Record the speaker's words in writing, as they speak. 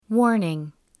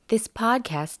Warning: this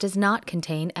podcast does not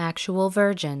contain actual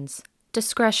virgins.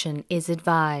 Discretion is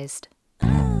advised.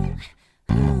 The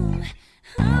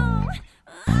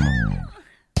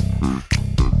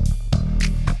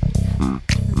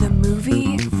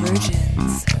movie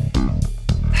Virgins.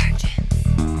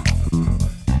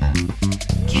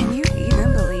 Can you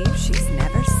even believe she's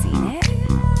never seen it?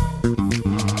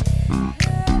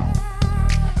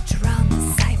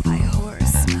 Drama, sci-fi, horror,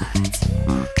 smut.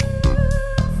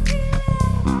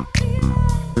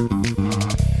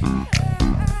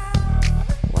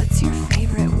 What's your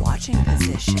favorite watching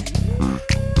position?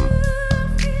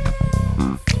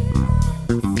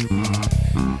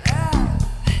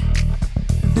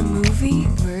 The movie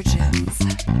Virgins.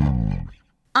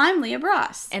 I'm Leah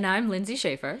Bross, And I'm Lindsay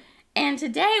Schaefer. and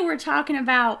today we're talking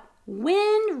about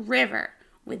Wind River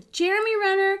with Jeremy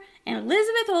Renner and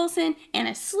Elizabeth Olsen and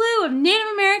a slew of Native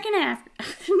American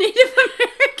Native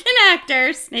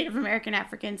American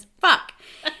Africans,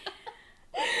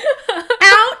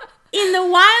 out in the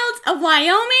wilds of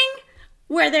Wyoming,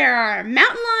 where there are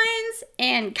mountain lions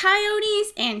and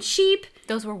coyotes and sheep.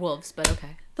 Those were wolves, but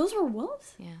okay. Those were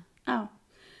wolves? Yeah. Oh.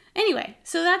 Anyway,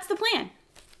 so that's the plan.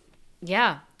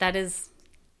 Yeah, that is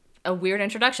a weird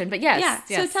introduction, but yes. Yeah,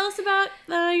 yes. so tell us about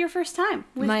your first time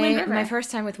with Wind River. My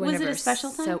first time with Wind River. Was it a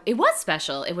special time? So it was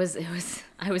special. It was.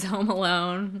 I was home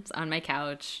alone on my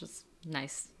couch. It was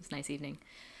nice. It was a nice evening.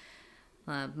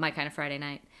 My kind of Friday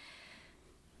night.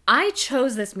 I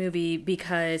chose this movie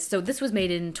because this was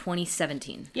made in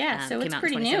 2017. Yeah, so it's came out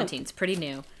pretty in new. 2017. It's pretty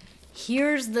new.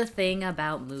 Here's the thing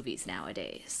about movies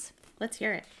nowadays. Let's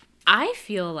hear it. I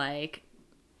feel like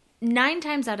 9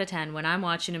 times out of 10 when I'm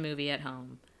watching a movie at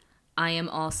home, I am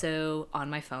also on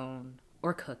my phone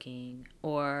or cooking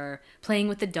or playing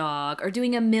with the dog or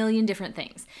doing a million different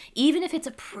things. Even if it's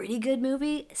a pretty good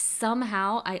movie,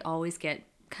 somehow I always get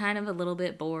kind of a little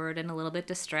bit bored and a little bit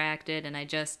distracted, and I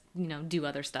just, do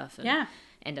other stuff and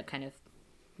end up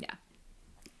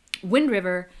Wind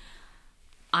River,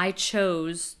 I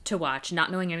chose to watch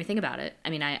not knowing anything about it. I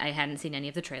mean, I hadn't seen any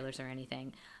of the trailers or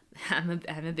anything. I'm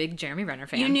a big Jeremy Renner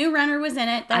fan. You knew Renner was in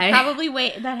it. That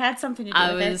had something to do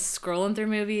with it. I was scrolling through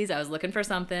movies. I was looking for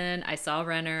something. I saw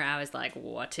Renner. I was like,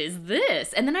 what is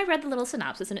this? And then I read the little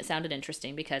synopsis, and it sounded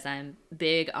interesting because I'm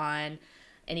big on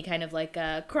any kind of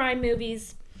crime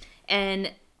movies.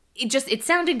 And it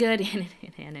sounded good, and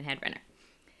it had Renner.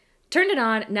 Turned it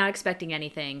on, not expecting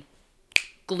anything.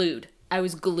 Glued. I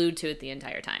was glued to it the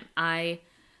entire time. I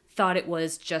thought it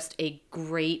was just a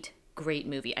great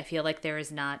movie. I feel like there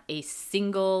is not a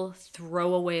single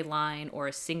throwaway line or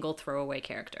a single throwaway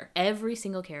character. Every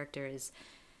single character is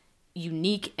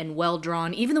unique and well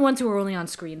drawn. Even the ones who are only on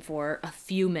screen for a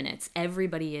few minutes.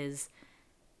 Everybody is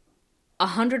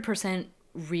 100%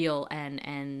 real,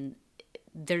 and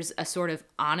there's a sort of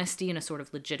honesty and a sort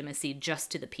of legitimacy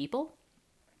just to the people,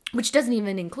 which doesn't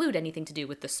even include anything to do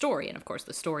with the story. And of course,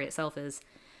 the story itself is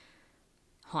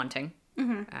haunting.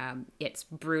 Mm-hmm. It's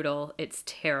brutal. It's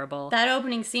terrible. That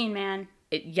opening scene, man.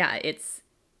 It's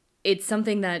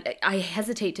something that I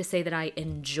hesitate to say that I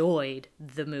enjoyed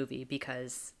the movie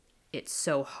because it's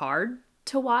so hard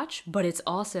to watch, but it's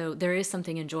also, there is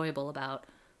something enjoyable about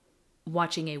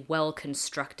watching a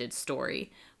well-constructed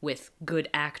story with good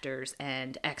actors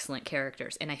and excellent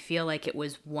characters. And I feel like it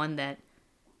was one that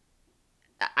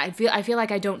I feel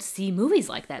like I don't see movies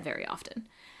like that very often.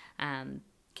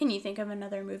 Can you think of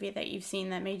another movie that you've seen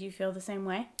that made you feel the same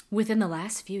way? Within the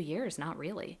last few years, not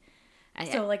really.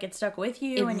 So it stuck with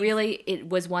you? It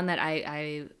was one that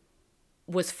I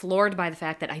was floored by the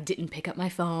fact that I didn't pick up my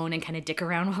phone and kind of dick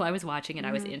around while I was watching it. Mm-hmm.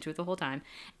 I was into it the whole time.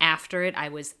 After it, I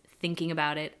was thinking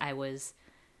about it. I was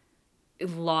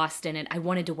lost in it. I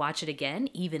wanted to watch it again,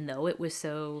 even though it was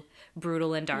so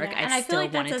brutal and dark. Yeah, I still wanted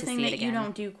to see it again. And I feel like that's a thing that you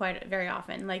don't do quite very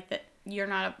often. Like that, you're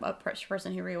not a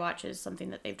person who rewatches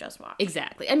something that they've just watched.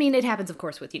 Exactly. I mean, it happens, of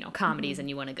course, with comedies, and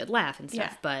you want a good laugh and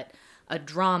stuff. Yeah. But a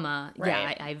drama,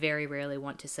 right. I very rarely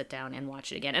want to sit down and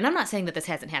watch it again. And I'm not saying that this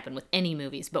hasn't happened with any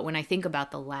movies, but when I think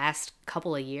about the last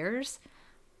couple of years,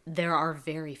 there are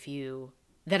very few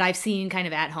that I've seen kind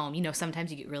of at home. Sometimes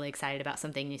you get really excited about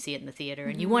something and you see it in the theater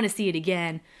and you want to see it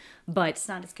again, but it's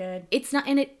not as good. It's not,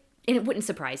 and it wouldn't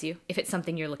surprise you if it's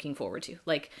something you're looking forward to.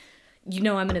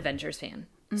 I'm an Avengers fan.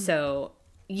 Mm-hmm. So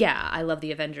yeah, I love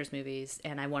the Avengers movies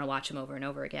and I want to watch them over and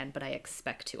over again, but I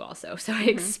expect to also. So I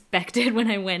expected when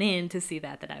I went in to see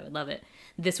that I would love it.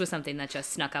 This was something that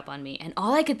just snuck up on me. And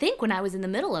all I could think when I was in the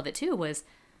middle of it too was,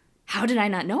 how did I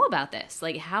not know about this?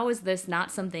 How is this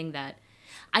not something that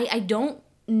I don't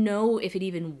know if it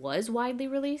even was widely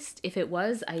released. If it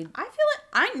was, I feel like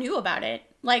I knew about it.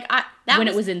 Like when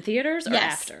it was in theaters or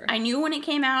yes, after? I knew when it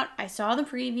came out. I saw the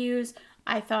previews.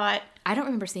 I thought I don't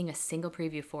remember seeing a single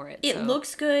preview for it. it so.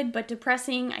 looks good, but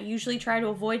depressing. I usually try to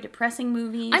avoid depressing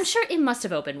movies. I'm sure it must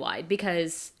have opened wide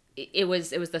because it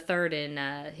was the third in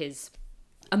his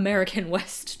American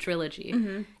West trilogy,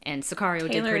 and Sicario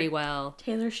did pretty well.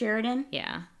 Taylor Sheridan.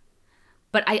 Yeah.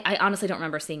 But I honestly don't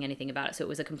remember seeing anything about it, so it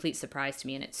was a complete surprise to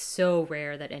me, and it's so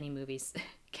rare that any movies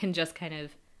can just kind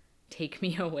of take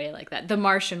me away like that. The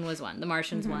Martian was one. The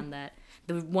Martian's one that...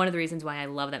 one of the reasons why I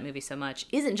love that movie so much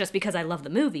isn't just because I love the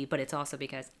movie, but it's also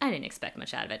because I didn't expect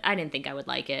much out of it. I didn't think I would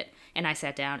like it, and I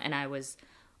sat down and I was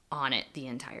on it the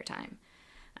entire time.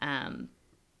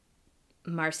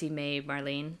 Marcy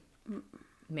Marlene.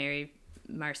 The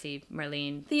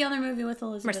other movie with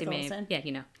Elizabeth Marcy Olsen. Yeah,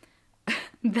 you know.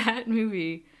 That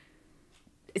movie,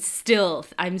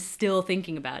 I'm still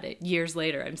thinking about it. Years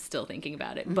later, I'm still thinking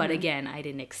about it. But again, I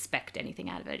didn't expect anything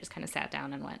out of it. I just kind of sat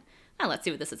down and went, oh, let's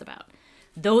see what this is about.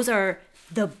 Those are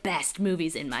the best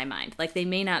movies in my mind. Like, they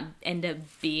may not end up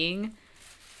being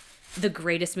the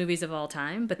greatest movies of all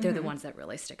time, but they're the ones that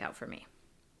really stick out for me.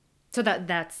 So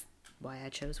that's why I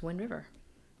chose Wind River.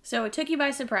 So it took you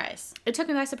by surprise. It took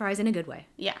me by surprise in a good way.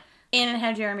 Yeah. And it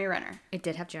had Jeremy Renner. It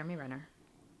did have Jeremy Renner.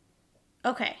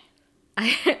 Okay.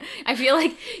 I feel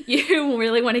like you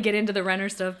really want to get into the Renner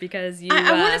stuff because you...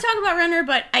 I want to talk about Renner,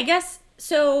 but I guess...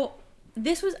 So,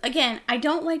 this was... Again, I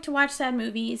don't like to watch sad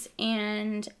movies,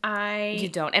 and You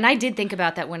don't. And I did think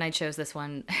about that when I chose this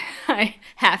one. I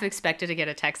half expected to get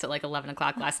a text at like 11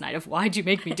 o'clock last night of, why'd you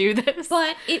make me do this?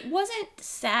 But it wasn't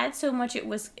sad so much it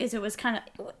was kind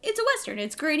of... It's a Western.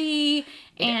 It's gritty,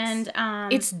 and...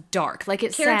 it's dark. Like,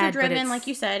 it's character sad, driven, but it's... like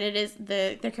you said. It is...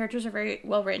 The characters are very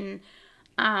well written.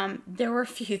 There were a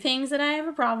few things that I have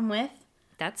a problem with.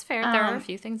 That's fair. There are a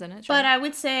few things in it. Sure. But I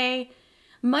would say,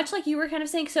 much like you were kind of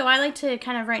saying, so I like to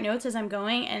kind of write notes as I'm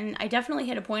going, and I definitely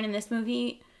hit a point in this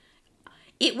movie.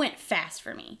 It went fast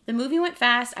for me. The movie went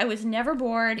fast. I was never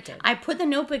bored. It did. I put the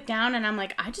notebook down, and I'm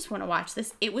like, I just want to watch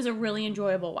this. It was a really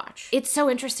enjoyable watch. It's so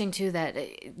interesting, too,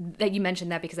 that you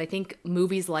mentioned that, because I think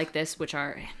movies like this, which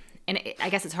are... And I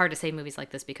guess it's hard to say movies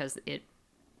like this because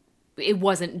it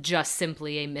wasn't just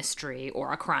simply a mystery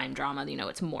or a crime drama. You know,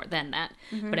 it's more than that.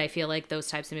 But I feel like those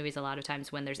types of movies, a lot of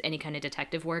times when there's any kind of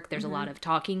detective work, there's a lot of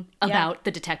talking about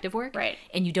the detective work. Right.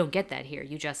 And you don't get that here.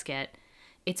 You just get,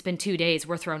 it's been 2 days,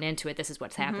 we're thrown into it, this is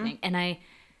what's happening. And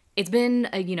it's been,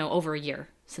 over a year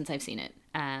since I've seen it.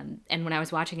 And when I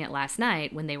was watching it last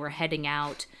night, when they were heading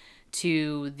out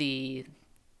to the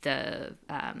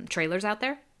trailers out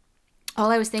there, all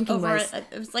I was thinking was...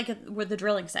 It was like with the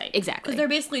drilling site. Exactly. Because they're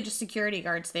basically just security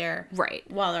guards there. Right.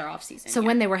 While they're off season. So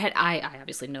when they were I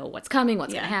obviously know what's coming,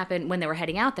 what's going to happen. When they were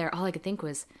heading out there, all I could think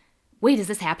was, wait, is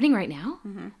this happening right now?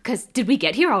 Because did we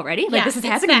get here already? Like, this is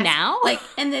happening fast. now? Like,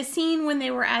 and the scene when they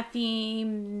were at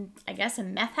the, I guess, a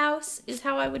meth house is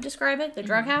how I would describe it, the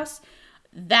drug house.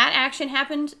 That action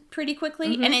happened pretty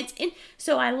quickly. And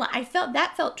so I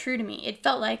felt true to me. It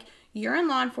felt like, you're in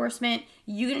law enforcement,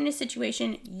 you get in a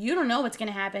situation, you don't know what's going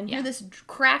to happen. You're this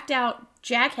cracked out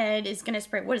jackhead is going to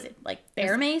spray, what is it, like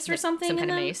bear mace or something? Some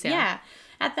kind of mace, yeah.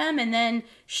 At them. And then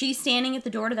she's standing at the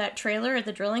door to that trailer at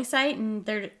the drilling site, and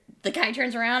the guy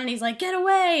turns around and he's like, get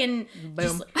away. And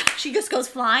boom. She just goes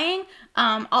flying.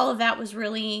 All of that was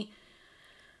really...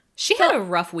 She had a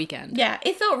rough weekend. Yeah,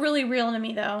 it felt really real to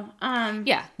me, though.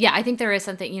 Yeah, I think there is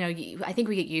something, I think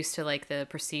we get used to, like, the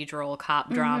procedural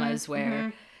cop dramas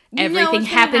where... Everything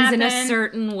happens in a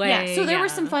certain way. Yeah, so there were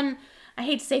some fun, I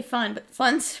hate to say fun, but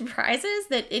fun surprises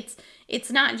that it's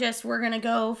not just we're going to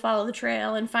go follow the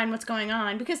trail and find what's going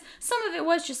on. Because some of it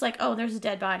was just like, oh, there's a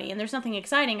dead body. And there's nothing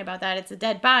exciting about that. It's a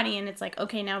dead body. And it's like,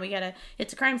 okay, now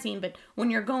it's a crime scene. But when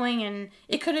you're going, and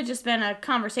it could have just been a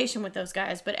conversation with those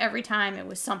guys. But every time it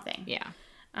was something. Yeah.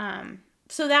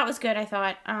 So that was good, I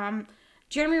thought.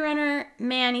 Jeremy Renner,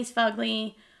 man, he's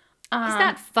fugly. He's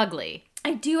not fugly.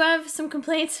 I do have some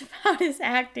complaints about his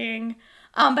acting,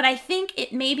 but I think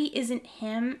it maybe isn't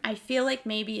him. I feel like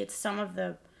maybe it's some of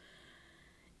it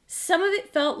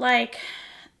felt like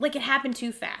it happened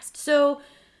too fast. So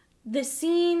the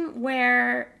scene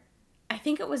where, I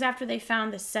think it was after they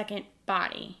found the second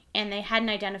body and they hadn't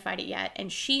identified it yet,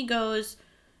 and she goes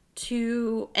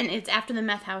to, and it's after the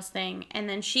meth house thing, and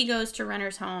then she goes to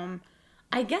Renner's home,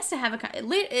 I guess to have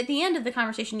at the end of the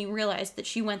conversation, you realize that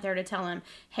she went there to tell him,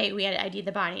 hey, we had ID'd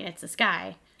the body and it's this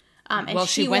guy. And well,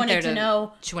 she wanted to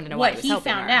know what he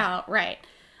found out. Right.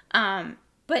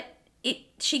 But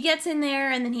she gets in there,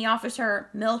 and then he offers her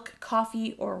milk,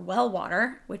 coffee, or well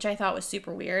water, which I thought was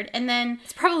super weird. And then...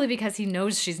 It's probably because he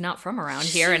knows she's not from around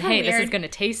here, and hey, this is going to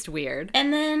taste weird.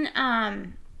 And then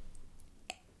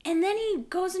And then he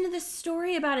goes into this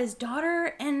story about his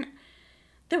daughter, and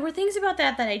there were things about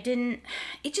that I didn't,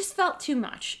 it just felt too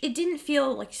much. It didn't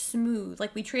feel like smooth,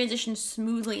 like we transitioned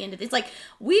smoothly into this. Like,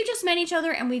 we've just met each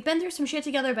other and we've been through some shit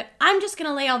together, but I'm just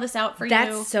gonna lay all this out for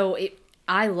you.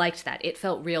 I liked that. It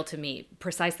felt real to me,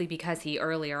 precisely because he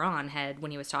earlier on had,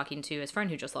 when he was talking to his friend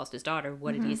who just lost his daughter,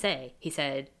 what did he say? He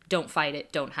said, don't fight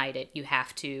it, don't hide it. You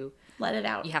have to Let it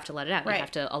out. You have to let it out. Right. You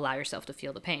have to allow yourself to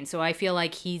feel the pain. So I feel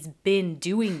like he's been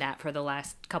doing that for the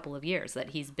last couple of years, that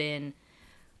he's been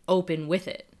open with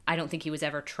it. I don't think he was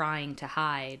ever trying to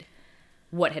hide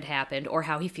what had happened or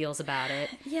how he feels about it.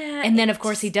 Yeah. And then, of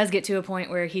course, he does get to a point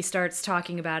where he starts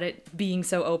talking about it, being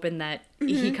so open that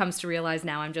he comes to realize,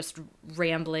 now I'm just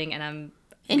rambling and I'm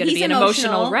going to be an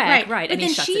emotional wreck. Right. But And then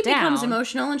he shuts she it down. becomes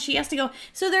emotional and she has to go.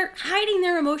 So they're hiding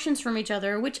their emotions from each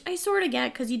other, which I sort of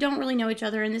get because you don't really know each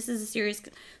other and this is a serious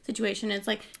situation. It's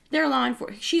like they're law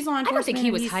enforcement. She's law enforcement. I don't think he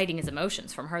and was he's- hiding his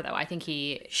emotions from her, though. I think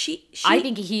I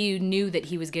think he knew that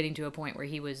he was getting to a point where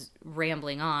he was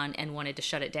rambling on and wanted to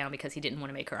shut it down because he didn't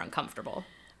want to make her uncomfortable.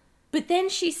 But then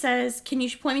she says, "Can you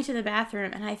point me to the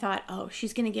bathroom?" And I thought, oh,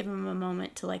 she's going to give him a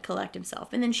moment to like collect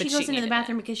himself. And then she But goes she into the needed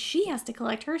bathroom because she has to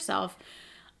collect herself.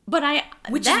 But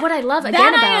Which is what I love, again,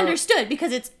 that I about- understood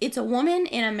because it's a woman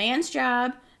in a man's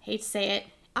job. Hate to say it.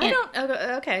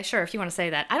 Okay, sure, if you want to say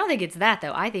that. I don't think it's that,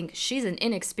 though. I think she's an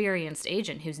inexperienced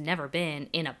agent who's never been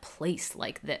in a place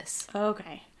like this.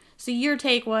 Okay. So your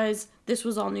take was this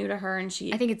was all new to her and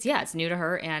she... I think it's new to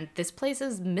her, and this place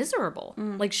is miserable.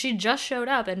 Like, she just showed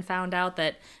up and found out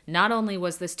that not only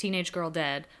was this teenage girl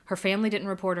dead, her family didn't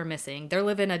report her missing. They're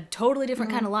living a totally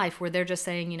different kind of life where they're just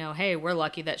saying, hey, we're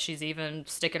lucky that she's even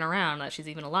sticking around, that she's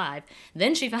even alive.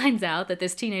 Then she finds out that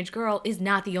this teenage girl is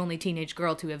not the only teenage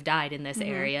girl to have died in this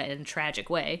area in a tragic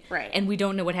way. Right. And we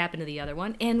don't know what happened to the other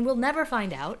one, and we'll never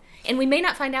find out. And we may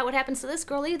not find out what happens to this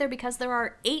girl either because there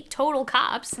are 8 total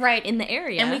cops in the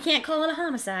area. And we can't call it a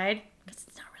homicide because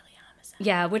it's not really a homicide.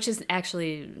 Yeah, which is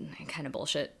actually kind of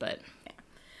bullshit, but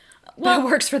Well, it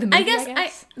works for the movie, I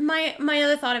guess. My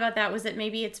other thought about that was that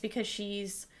maybe it's because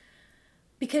she's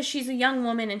a young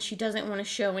woman and she doesn't want to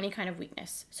show any kind of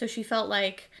weakness. So she felt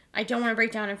like, I don't want to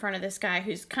break down in front of this guy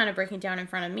who's kind of breaking down in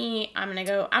front of me. I'm going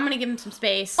to give him some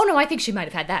space. Oh, no, I think she might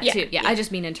have had that, Yeah, too. Yeah, yeah. I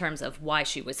just mean in terms of why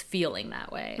she was feeling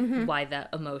that way, why the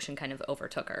emotion kind of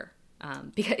overtook her.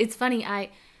 Because it's funny,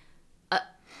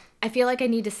 I feel like I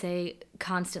need to say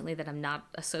constantly that I'm not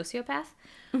a sociopath.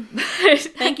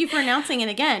 Thank you for announcing it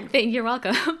again. You're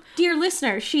welcome. Dear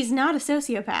listener, she's not a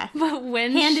sociopath. But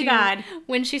when Hand to God.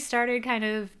 When she started kind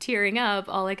of tearing up,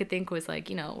 all I could think was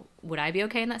like, would I be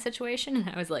okay in that situation? And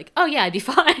I was like, oh yeah, I'd be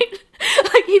fine.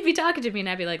 Like, he'd be talking to me and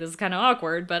I'd be like, this is kind of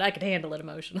awkward, but I could handle it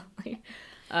emotionally.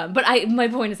 But my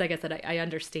point is, I guess, that I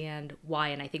understand why,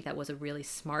 and I think that was a really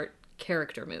smart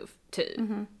character move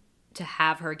to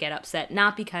have her get upset,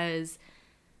 not because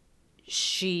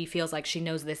she feels like she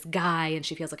knows this guy and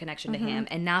she feels a connection to him,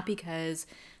 and not because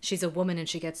she's a woman and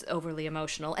she gets overly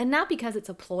emotional, and not because it's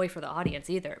a ploy for the audience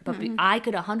either, but I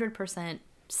could 100%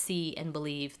 see and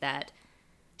believe that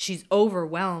she's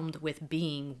overwhelmed with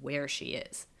being where she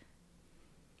is.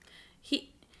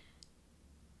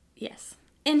 Yes.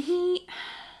 And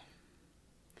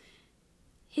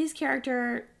his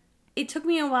character, it took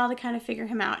me a while to kind of figure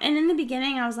him out. And in the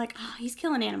beginning, I was like, oh, he's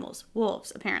killing animals.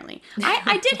 Wolves, apparently.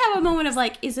 I did have a moment of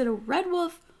like, is it a red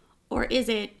wolf or is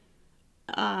it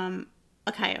a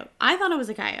coyote? I thought it was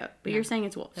a coyote, but you're saying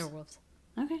it's wolves. They're wolves.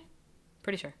 Okay.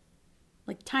 Pretty sure.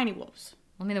 Like tiny wolves.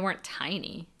 I mean, they weren't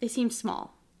tiny. They seemed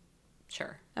small.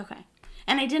 Sure. Okay.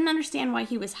 And I didn't understand why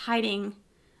he was hiding,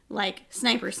 like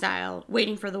sniper style,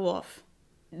 waiting for the wolf.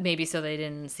 Maybe so they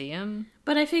didn't see him.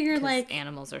 But I figured 'Cause like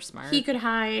animals are smart. he could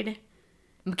hide.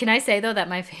 Can I say though that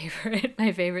my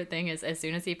favorite thing is as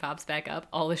soon as he pops back up,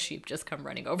 all the sheep just come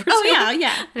running over to Oh him. yeah,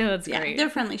 yeah. I think that's Yeah, great. they're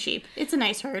friendly sheep. It's a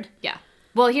nice herd. Yeah.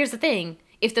 Well, here's the thing.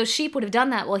 If those sheep would have done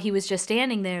that while he was just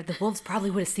standing there, the wolves probably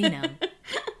would have seen him.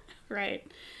 Right.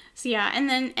 So yeah, and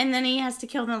then he has to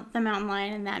kill the mountain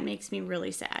lion, and that makes me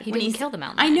really sad. He didn't kill the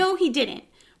mountain I lion. know he didn't,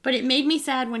 but it made me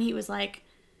sad when he was like,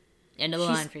 End of the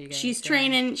line for you guys. she's Yeah.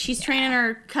 training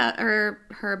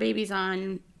her babies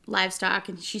on livestock,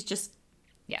 and she's just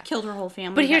killed her whole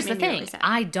family. But That here's the made me thing. really sad.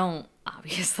 I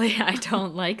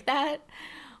don't like that.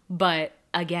 But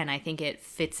again, I think it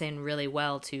fits in really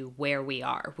well to where we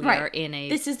are. We are in a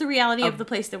This is the reality of the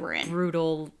place that we're in.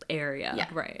 brutal area. Yeah.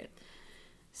 Right.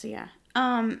 So yeah.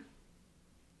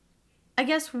 I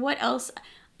guess what else?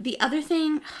 The other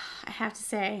thing I have to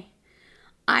say,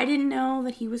 I didn't know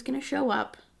that he was going to show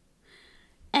up,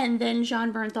 and then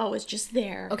Jon Bernthal was just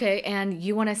there. Okay, and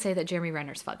you want to say that Jeremy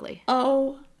Renner's fugly.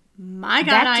 Oh my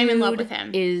god, I'm in love with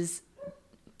him. Is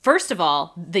First of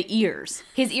all, the ears.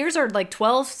 His ears are like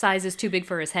 12 sizes too big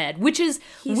for his head, which is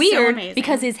He's so weird amazing.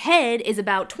 because his head is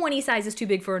about 20 sizes too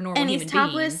big for a normal And human he's being.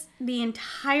 topless the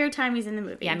entire time he's in the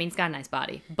movie. Yeah, I mean, he's got a nice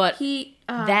body, but he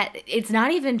that it's not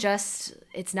even just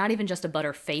a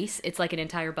butter face. It's like an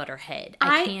entire butter head.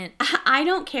 I can't. I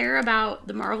don't care about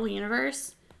the Marvel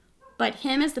universe, but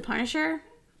him as the Punisher,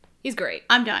 He's great.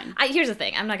 I'm done. Here's the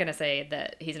thing. I'm not gonna say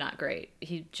that he's not great.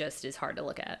 He just is hard to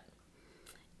look at.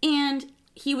 And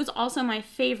he was also my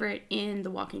favorite in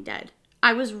The Walking Dead.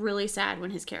 I was really sad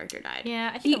when his character died.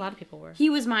 Yeah, I think a lot of people were. He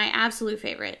was my absolute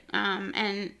favorite.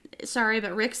 And sorry,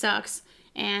 but Rick sucks,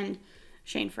 and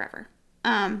Shane forever.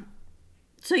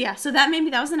 So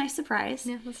that was a nice surprise.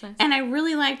 Yeah, that's nice. And I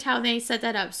really liked how they set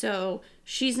that up. So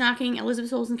she's knocking,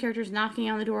 Elizabeth Olsen's character is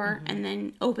knocking on the door, and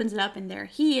then opens it up, and there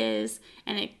he is,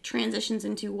 and it transitions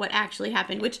into what actually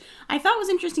happened, which I thought was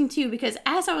interesting too, because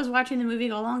as I was watching the movie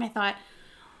go along, I thought,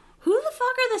 who the fuck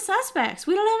are the suspects?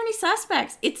 We don't have any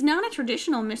suspects. It's not a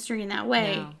traditional mystery in that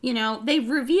way. No. You know, they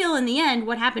reveal in the end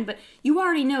what happened, but you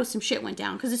already know some shit went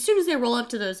down. Because as soon as they roll up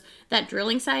to that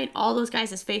drilling site, all those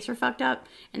guys' face are fucked up,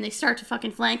 and they start to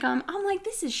fucking flank them. I'm like,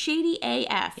 this is shady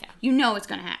AF. Yeah. You know it's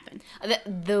going to happen.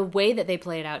 The way that they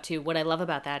play it out too, what I love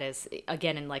about that is,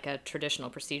 again, in like a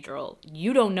traditional procedural,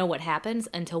 you don't know what happens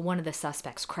until one of the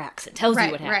suspects cracks and tells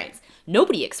you what happens. Right.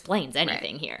 Nobody explains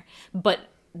anything here, but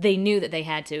they knew that they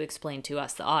had to explain to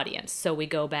us, the audience. So we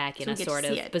go back in a sort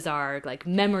of bizarre like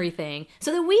memory thing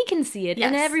so that we can see it,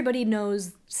 and everybody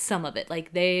knows some of it.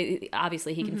 Like he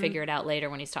can figure it out later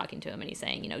when he's talking to him and he's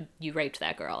saying, you know, you raped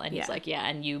that girl, and he's like, yeah,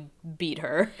 and you beat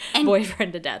her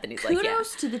boyfriend to death, and he's like, yeah.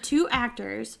 Kudos to the two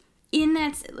actors in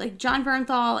that, like John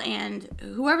Bernthal and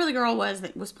whoever the girl was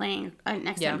that was playing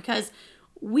next to him, because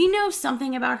we know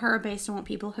something about her based on what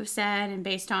people have said and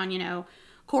based on, you know,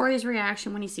 Corey's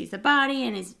reaction when he sees the body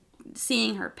and is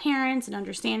seeing her parents and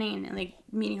understanding and like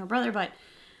meeting her brother. But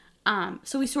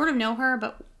so we sort of know her,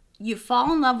 but you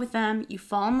fall in love with them. You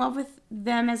fall in love with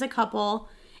them as a couple.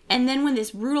 And then when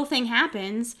this brutal thing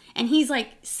happens and he's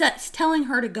like telling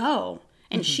her to go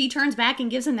and she turns back and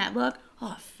gives him that look,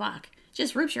 oh, fuck.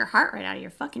 Just rips your heart right out of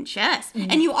your fucking chest.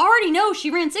 And you already know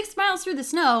she ran 6 miles through the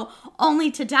snow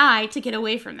only to die to get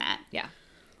away from that. Yeah.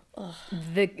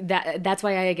 That's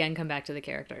why I again come back to the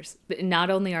characters.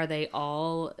 Not only are they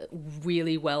all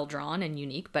really well drawn and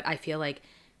unique, but I feel like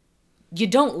you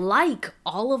don't like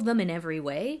all of them in every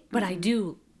way, but I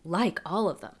do like all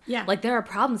of them. Yeah. Like there are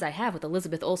problems I have with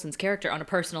Elizabeth Olsen's character on a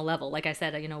personal level. Like I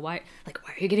said, you know, why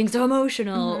are you getting so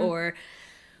emotional? Or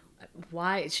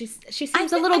why she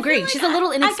seems a little green. She's a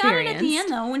little inexperienced. I got it at the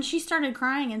end though when she started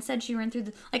crying and said she ran through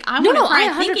the I want to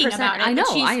cry thinking about it. I know,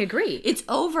 I agree. It's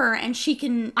over and she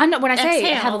can. I'm not when I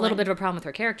say I have a little bit of a problem with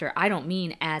her character. I don't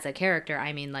mean as a character.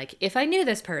 I mean like if I knew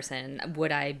this person,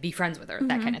 would I be friends with her?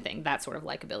 That kind of thing. That sort of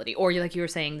likability. Or like you were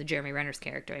saying, the Jeremy Renner's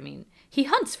character. I mean, he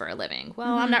hunts for a living.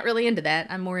 Well, I'm not really into that.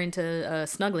 I'm more into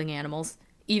snuggling animals,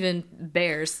 even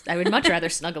bears. I would much rather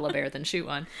snuggle a bear than shoot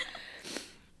one.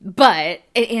 But,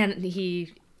 and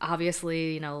he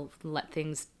obviously, you know, let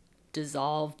things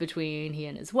dissolve between he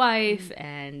and his wife,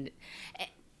 and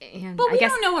but we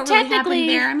don't know what really happened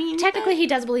there. I mean, technically he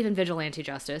does believe in vigilante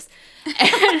justice.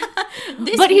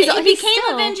 It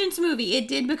became a vengeance movie. It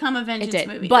did become a vengeance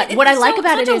movie. But what I like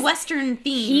about it is a Western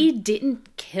theme. He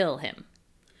didn't kill him.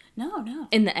 No.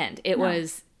 In the end, it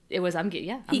was I'm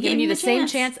giving you the same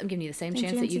chance. I'm giving you the same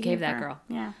chance that you gave that girl.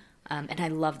 Yeah. And I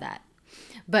love that.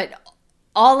 But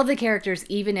all of the characters,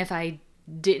 even if I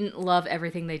didn't love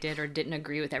everything they did or didn't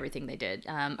agree with everything they did,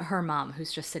 her mom,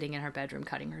 who's just sitting in her bedroom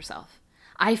cutting herself,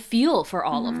 I feel for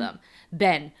all of them.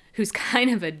 Ben, who's kind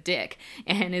of a dick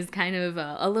and is kind of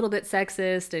a little bit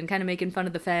sexist and kind of making fun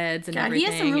of the feds and everything.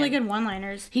 He has some really good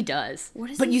one-liners. He does. What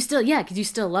is but you still, because you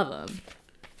still love him.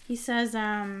 He says,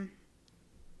 I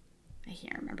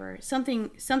can't remember. Something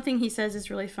he says is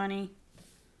really funny.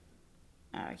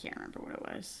 I can't remember what it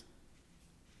was.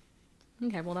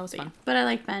 Okay, well, that was fun. But I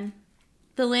like Ben.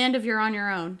 The land of you're on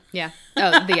your own. Yeah.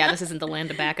 Oh, this isn't the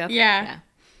land of backup? Yeah.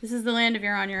 This is the land of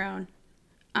you're on your own.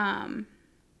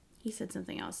 He said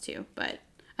something else too, but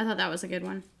I thought that was a good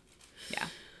one. Yeah.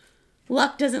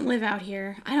 Luck doesn't live out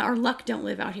here. Or Luck don't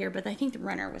live out here, but I think the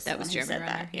Renner was the one who said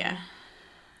that. Yeah.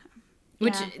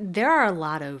 Which, there are a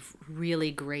lot of really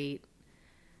great,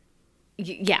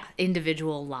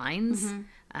 individual lines.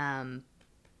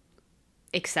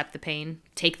 Accept the pain,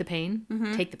 take the pain.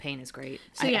 Take the pain is great.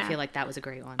 So, I feel like that was a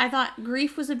great one. I thought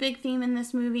grief was a big theme in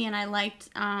this movie, and I liked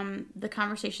the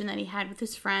conversation that he had with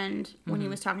his friend when he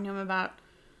was talking to him about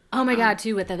Oh my God,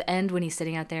 too, at the end when he's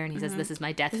sitting out there and he says, "This is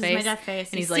my death This face." is my death face.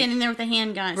 And He's he's like, standing there with a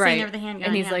handgun. right. Standing there with a handgun.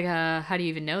 And he's yeah. like, "How do you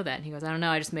even know that?" And he goes, "I don't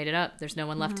know. I just made it up. There's no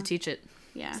one left to teach it."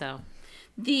 Yeah. So,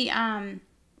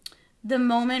 The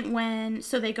moment when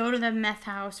they go to the meth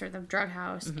house or the drug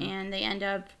house and they end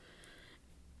up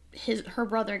her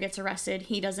brother gets arrested.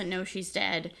 He doesn't know she's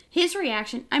dead. His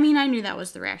reaction, I mean, I knew that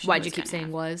was the reaction. why'd you keep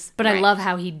saying was? But I Right. love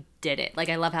how he did it. Like,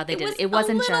 I love how they did it. It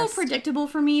wasn't a little just predictable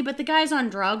for me, but the guy's on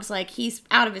drugs. Like, he's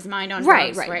out of his mind on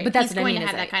right, drugs. right. But that's he's what I going mean. to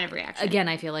is have that kind of reaction. Again,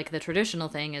 I feel like the traditional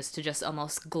thing is to just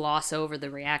almost gloss over the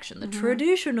reaction. The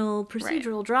traditional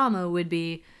procedural drama would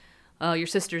be, "Oh, your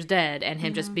sister's dead," and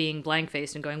him just being blank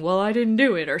faced and going, "Well, I didn't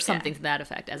do it," or something to that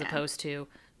effect, as opposed to,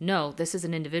 "No, this is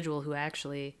an individual who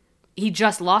actually he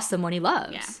just lost someone he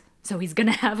loves." Yeah. So he's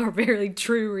gonna have a very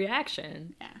true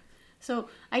reaction. Yeah. So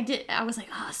I was like,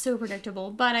 oh, so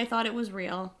predictable, but I thought it was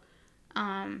real.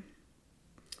 So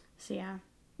yeah.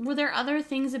 Were there other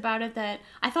things about it that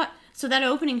I thought, so that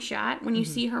opening shot, when you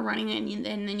see her running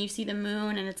and then you see the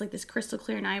moon and it's like this crystal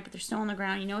clear night, but there's snow on the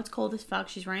ground, you know it's cold as fuck,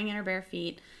 she's running in her bare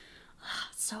feet.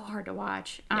 It's so hard to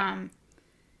watch. Yeah.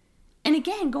 And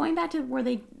again, going back to where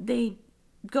they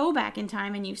go back in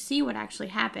time and you see what actually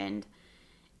happened,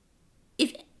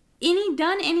 if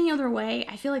done any other way,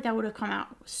 I feel like that would have come out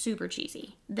super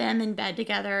cheesy. Them in bed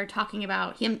together, talking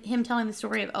about him telling the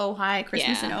story of Ojai,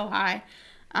 Christmas in Ojai.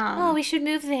 Oh, we should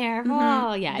move there.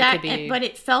 Oh, yeah, it could be. But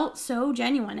it felt so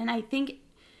genuine, and I think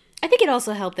it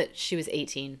also helped that she was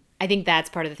 18. I think that's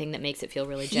part of the thing that makes it feel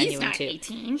really genuine not too.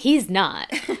 18. He's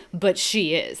not, but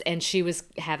she is, and she was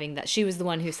having that. She was the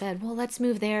one who said, "Well, let's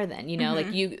move there then." You know, like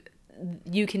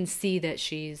you can see that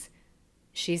she's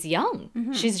young.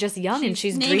 She's just young and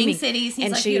she's naming dreaming. cities. He's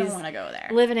and like, she's you don't want to go there.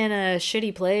 living in a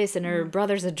shitty place, and her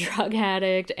brother's a drug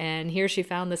addict. And here she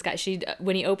found this guy.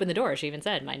 When he opened the door, she even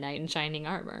said, "My knight in shining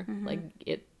armor." Like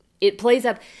it plays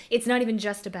up. It's not even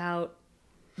just about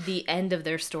the end of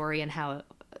their story and how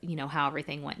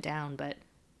everything went down, but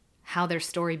how their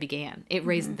story began. It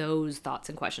raised those thoughts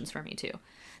and questions for me too.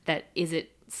 That is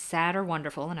it sad or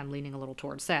wonderful, and I'm leaning a little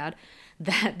towards sad,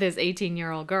 that this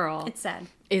 18-year-old girl It's sad.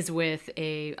 is with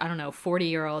a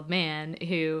 40-year-old man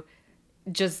who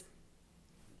just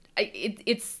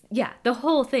the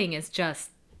whole thing is just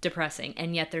depressing,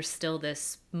 and yet there's still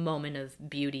this moment of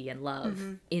beauty and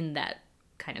love in that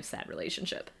kind of sad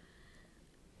relationship.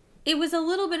 It was a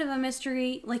little bit of a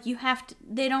mystery. Like,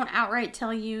 they don't outright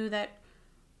tell you that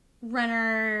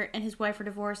Renner and his wife were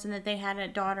divorced and that they had a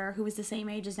daughter who was the same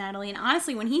age as Natalie. And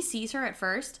honestly, when he sees her at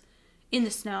first in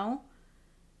the snow,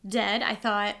 dead, I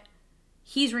thought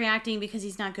he's reacting because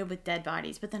he's not good with dead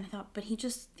bodies. But then I thought, but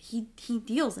he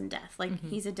deals in death. Like,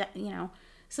 he's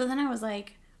So then I was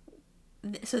like,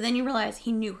 so then you realize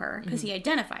he knew her because he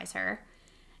identifies her.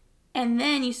 And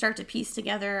then you start to piece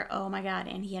together, oh my God,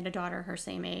 and he had a daughter her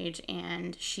same age,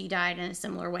 and she died in a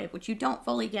similar way, which you don't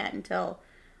fully get until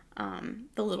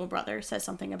the little brother says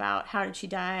something about how did she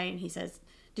die, and he says,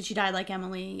 did she die like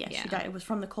Emily? Yes, she died. It was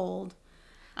from the cold.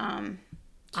 I'm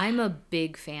a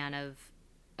big fan of,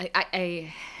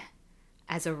 I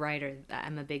as a writer,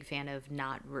 I'm a big fan of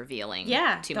not revealing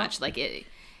too much. Like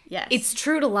Yes. It's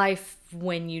true to life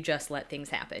when you just let things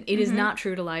happen. It is not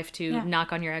true to life to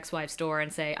knock on your ex-wife's door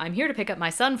and say, "I'm here to pick up my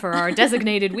son for our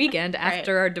designated weekend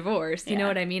after our divorce." You know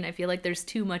what I mean? I feel like there's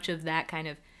too much of that kind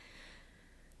of...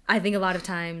 I think a lot of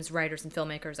times writers and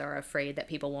filmmakers are afraid that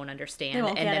people won't understand,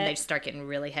 and then they start getting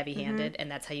really heavy-handed, and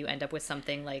that's how you end up with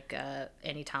something like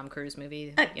any Tom Cruise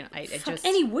movie.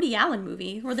 Any Woody Allen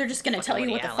movie where they're just going to tell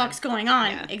you what the fuck's going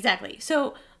on. Yeah. Exactly.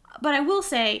 So... But I will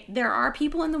say, there are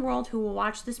people in the world who will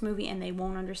watch this movie and they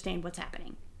won't understand what's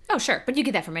happening. Oh, sure. But you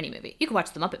get that from any movie. You can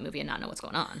watch the Muppet movie and not know what's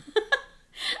going on.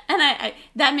 And I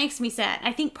that makes me sad.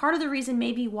 I think part of the reason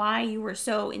maybe why you were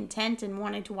so intent and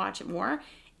wanted to watch it more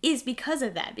is because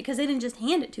of that. Because they didn't just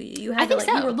hand it to you. You had to,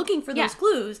 you were looking for those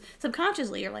clues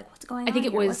subconsciously. You're like, what's going on? I think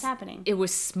it was what's happening. It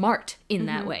was smart in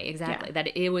that way, exactly. Yeah.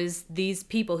 That it was these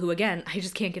people who, again, I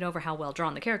just can't get over how well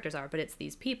drawn the characters are, but it's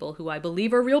these people who I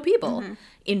believe are real people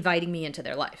inviting me into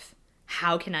their life.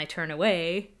 How can I turn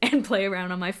away and play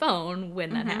around on my phone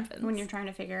when that happens? When you're trying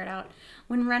to figure it out.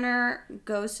 When Renner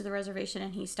goes to the reservation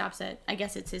and he stops at, I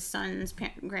guess it's his son's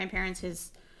grandparents,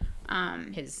 his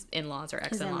in-laws or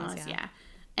ex-in-laws, yeah.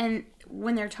 And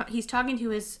when he's talking to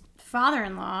his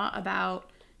father-in-law about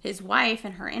his wife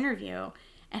and her interview,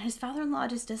 and his father-in-law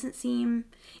just doesn't seem...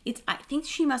 I think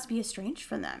she must be estranged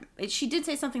from them. She did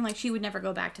say something like she would never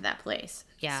go back to that place.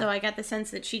 Yeah. So I got the sense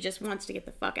that she just wants to get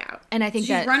the fuck out. And I think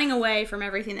she's running away from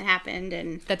everything that happened.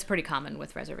 And that's pretty common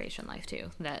with reservation life,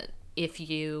 too. That if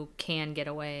you can get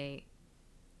away...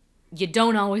 you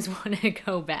don't always want to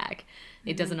go back.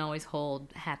 It doesn't always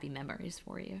hold happy memories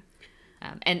for you.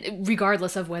 And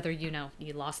regardless of whether, you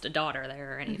lost a daughter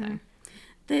there or anything.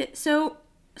 So,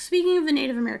 speaking of the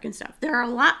Native American stuff, there are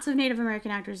lots of Native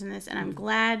American actors in this, and I'm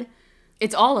glad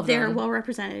It's all of they're them. well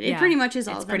represented. It Yeah. pretty much is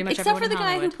all It's of them. pretty much Except for the everyone in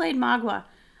guy who Hollywood. played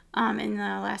Magua in The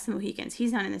Last of the Mohicans.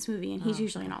 He's not in this movie, and he's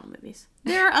usually in all the movies.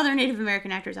 There are other Native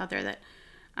American actors out there that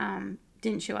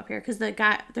didn't show up here, because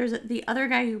the other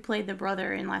guy who played the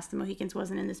brother in Last of the Mohicans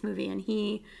wasn't in this movie, and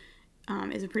he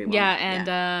is a pretty well. Yeah,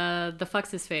 and the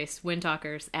fuck's his face,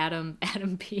 Windtalkers, Adam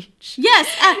Peach.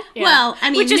 Yes. Yeah. Well,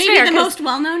 I mean, Which is maybe fair, the 'cause most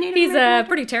well-known Native He's American a actor.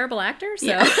 pretty terrible actor, so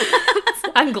Yeah.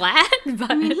 I'm glad.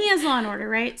 But I mean, he has Law and Order,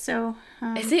 right? So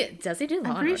does he do Law I'm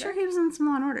and pretty Order? sure he was in some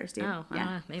Law and Orders, dude. Oh,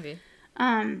 yeah. maybe.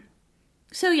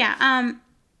 So yeah,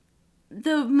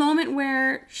 the moment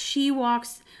where she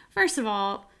walks, first of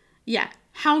all, yeah,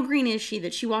 how green is she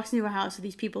that she walks into a house with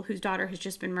these people whose daughter has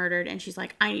just been murdered, and she's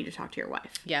like, I need to talk to your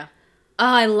wife. Yeah. Oh,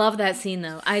 I love that scene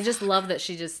though. I just love that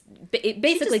she just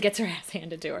basically gets her ass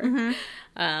handed to her,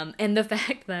 and the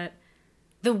fact that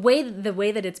the way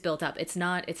that it's built up, it's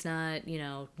not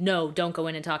no, don't go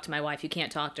in and talk to my wife. You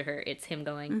can't talk to her. It's him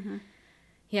going,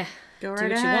 yeah, Go do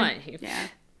right what ahead. you want. Yeah.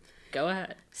 Go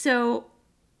ahead. So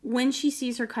when she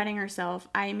sees her cutting herself,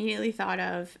 I immediately thought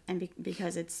of, and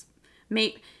because it's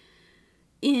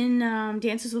in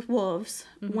Dances with Wolves,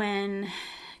 when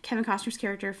Kevin Costner's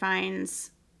character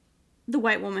finds the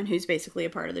white woman who's basically a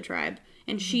part of the tribe,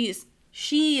 and she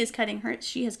is cutting her.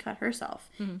 She has cut herself.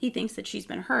 He thinks that she's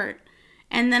been hurt,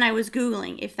 and then I was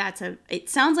Googling if that's it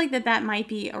sounds like that might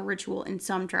be a ritual in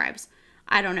some tribes.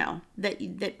 I don't know that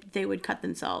they would cut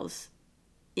themselves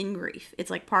in grief. It's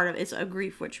like it's a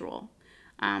grief ritual,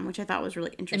 which I thought was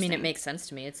really I interesting. mean, it makes sense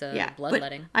to me. It's a but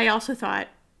bloodletting. I also thought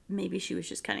maybe she was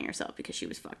just cutting herself because she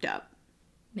was fucked up.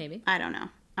 Maybe. I don't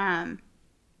know.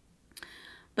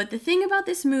 But the thing about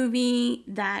this movie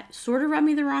that sort of rubbed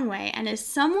me the wrong way, and as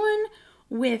someone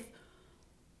with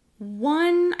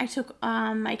I took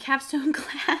my capstone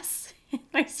class in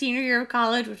my senior year of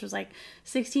college, which was like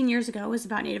 16 years ago, was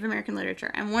about Native American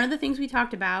literature. And one of the things we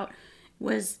talked about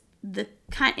was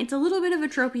it's a little bit of a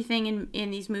tropey thing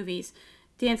in these movies.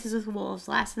 Dances with Wolves,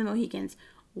 Last of the Mohicans.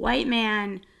 White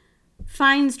man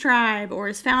finds tribe or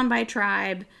is found by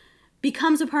tribe,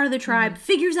 becomes a part of the tribe,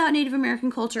 figures out Native American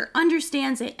culture,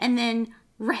 understands it, and then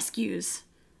rescues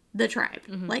the tribe.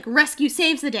 Like,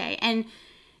 saves the day. And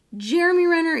Jeremy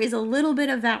Renner is a little bit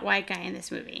of that white guy in this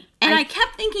movie. And I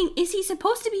kept thinking, is he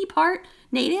supposed to be part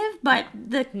Native? But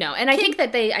No, and I think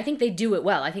they do it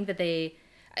well. I think that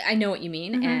I know what you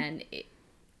mean, and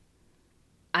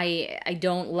I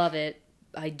don't love it.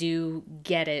 I do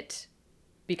get it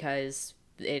because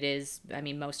it is, I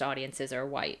mean, most audiences are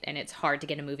white, and it's hard to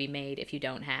get a movie made if you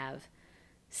don't have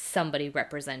somebody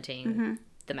representing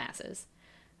the masses.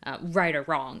 Right or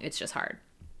wrong, it's just hard.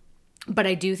 But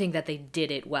I do think that they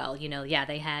did it well. Yeah,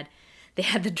 they had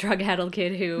the drug-addled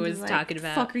kid who was like, talking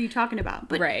about... fuck are you talking about?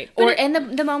 But, right. But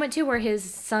and the moment, too, where his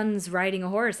son's riding a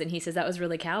horse, and he says, that was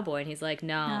really cowboy, and he's like,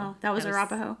 no. that was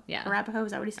Arapaho. Yeah. Arapaho,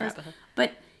 is that what he says? Arapaho.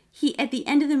 But at the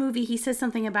end of the movie, he says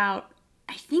something about,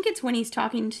 I think it's when he's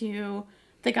talking to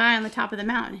the guy on the top of the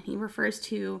mountain. He refers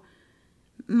to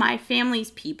my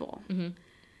family's people.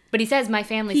 But he says my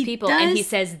family's people, and he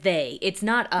says they. It's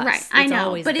not us. Right, It's I know.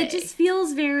 always But they. it just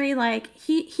feels very like,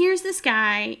 here's this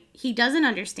guy, he doesn't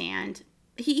understand.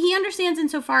 He understands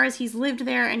insofar as he's lived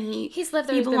there, and He's lived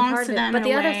there, he he's been belongs part to of it. them. But in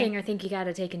the a other way. thing I think you got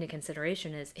to take into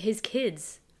consideration is his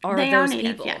kids are They those are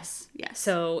Native, people. yes.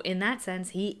 So in that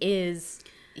sense, he is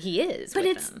But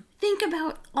with it's them. think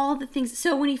about all the things.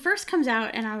 So when he first comes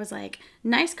out, and I was like,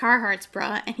 "Nice Carhartts,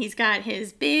 bruh," and he's got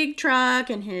his big truck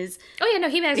and his Oh yeah, no,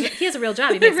 he has a real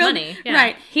job. He makes money. Yeah.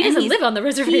 right. He And doesn't he's- live on the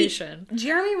reservation.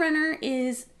 Jeremy Renner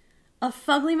is a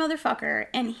fugly motherfucker,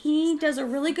 and he does a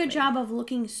really good job of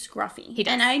looking scruffy. He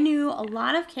does. And I knew a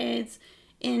lot of kids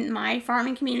in my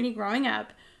farming community growing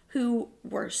up who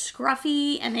were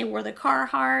scruffy, and they wore the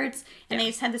Carhartts, and they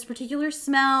just had this particular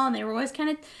smell, and they were always kind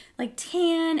of like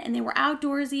tan, and they were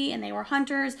outdoorsy, and they were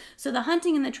hunters. So the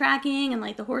hunting and the tracking and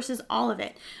like the horses, all of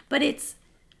it. But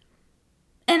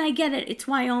and I get it. It's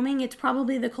Wyoming. It's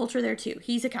probably the culture there too.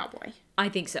 He's a cowboy. I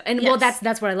think so. And well, Yes.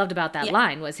 that's what I loved about that Yeah.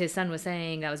 line was his son was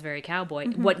saying that was very cowboy.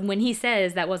 When he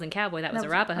says that wasn't cowboy, that was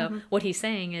Arapaho, what he's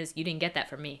saying is you didn't get that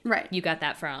from me. Right. You got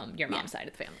that from your mom's side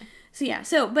of the family. So yeah,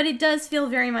 but it does feel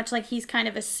very much like he's kind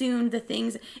of assumed the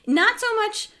things, not so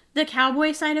much the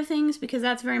cowboy side of things, because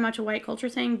that's very much a white culture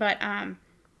thing, but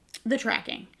the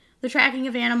tracking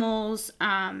of animals,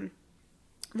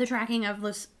 the tracking of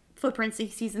the footprints he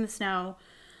sees in the snow,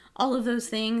 all of those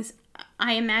things.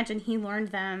 I imagine he learned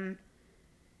them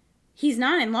he's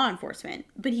not in law enforcement,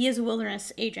 but he is a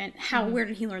wilderness agent. Where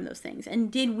did he learn those things?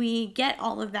 And did we get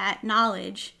all of that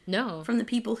knowledge No. from the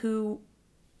people who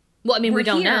Well, I mean, we were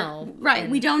don't here? know. Right,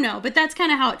 And- we don't know. But that's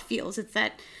kind of how it feels. It's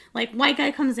that, like, white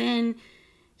guy comes in,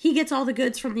 he gets all the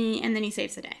goods from me, and then he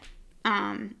saves the day.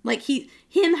 Like,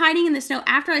 him hiding in the snow,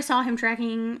 after I saw him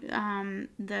tracking,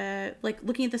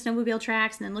 looking at the snowmobile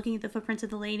tracks, and then looking at the footprints of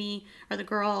the lady, or the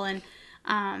girl, and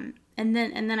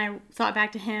then I thought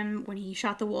back to him when he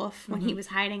shot the wolf, when he was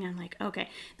hiding. I'm like, okay.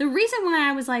 The reason why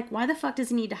I was like, why the fuck does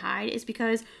he need to hide, is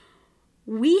because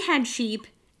we had sheep,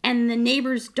 and the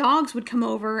neighbors' dogs would come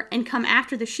over and come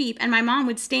after the sheep, and my mom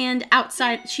would stand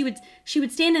outside. She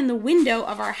would stand in the window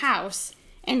of our house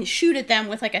and shoot at them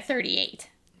with like a .38.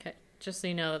 Okay. Just so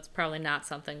you know, that's probably not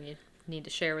something you need to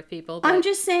share with people. But I'm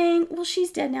just saying, well,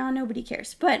 she's dead now, nobody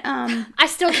cares. But I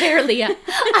still care, Leah.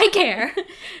 I care.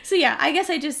 so yeah, I guess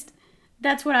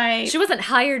that's what I. She wasn't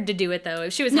hired to do it, though.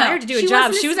 If she was No, hired to do a she job,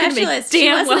 wasn't she was going to make specialist. damn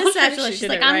She well wasn't a sure specialist. she She's did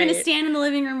like, it I'm going to right. stand in the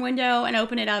living room window and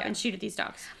open it up and shoot at these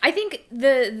dogs. I think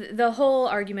the whole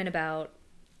argument about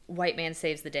white man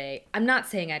saves the day, I'm not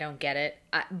saying I don't get it,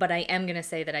 but I am going to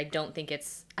say that I don't think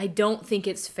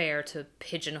it's fair to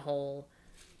pigeonhole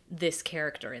this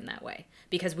character in that way,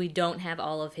 because we don't have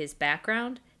all of his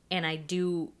background, and I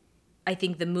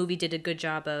think the movie did a good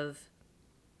job of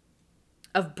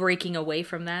breaking away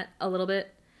from that a little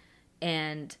bit.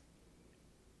 And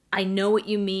I know what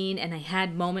you mean, and I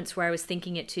had moments where I was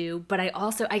thinking it too, but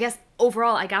I guess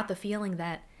overall I got the feeling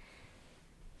that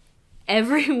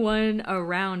everyone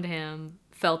around him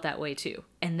felt that way too,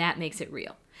 and that makes it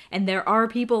real. And there are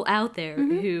people out there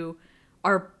who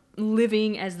are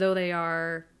living as though they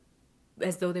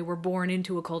were born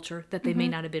into a culture that they may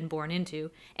not have been born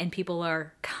into, and people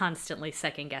are constantly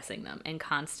second guessing them and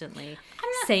constantly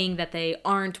saying that they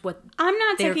aren't what I'm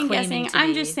not they're second claiming guessing. to I'm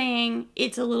be. just saying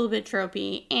it's a little bit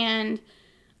tropey, and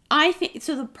I think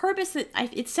so. The purpose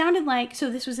it sounded like, so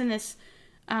this was in this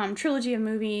trilogy of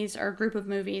movies, or group of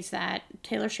movies, that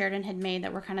Taylor Sheridan had made,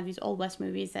 that were kind of these Old West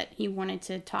movies that he wanted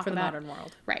to talk for the about. modern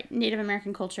world. Right, Native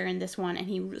American culture in this one, and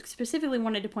he specifically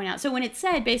wanted to point out. So when it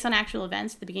said based on actual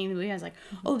events at the beginning of the movie, I was like,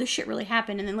 oh, this shit really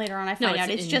happened, and then later on I No, find out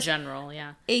it's it's in just general,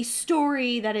 yeah. a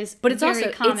story that is, But it's very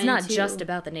also, common it's not to- just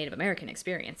about the Native American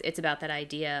experience. It's about that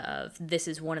idea of this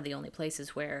is one of the only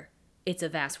places where it's a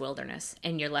vast wilderness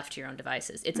and you're left to your own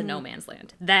devices. It's a no man's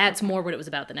land. That's more what it was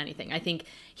about than anything. I think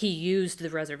he used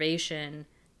the reservation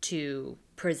to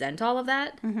present all of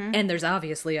that. And there's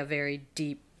obviously a very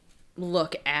deep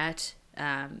look at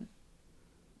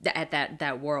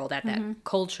that world, at that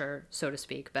culture, so to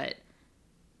speak. But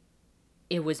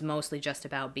it was mostly just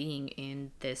about being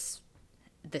in this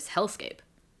hellscape.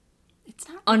 It's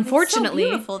not. Unfortunately, it's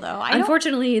so beautiful though. I don't-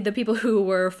 unfortunately, the people who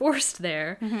were forced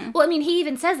there. Well, I mean, he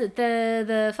even says it.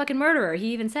 The fucking murderer. He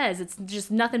even says it's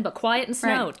just nothing but quiet and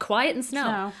snow. Right. Quiet and snow.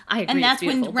 No. I agree. And that's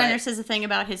it's beautiful, when Renner but says the thing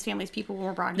about his family's people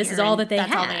were brought this here. is all and that they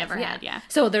that's have. all they ever had. Yeah.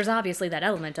 So there's obviously that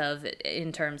element of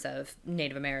in terms of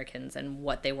Native Americans and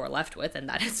what they were left with, and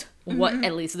that is what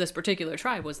at least this particular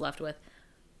tribe was left with.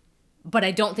 But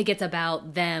I don't think it's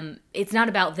about them. It's not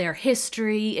about their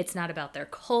history. It's not about their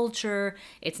culture.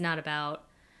 It's not about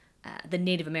the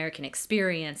Native American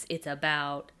experience. It's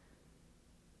about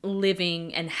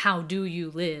living, and how do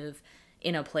you live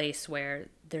in a place where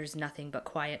there's nothing but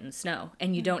quiet and snow,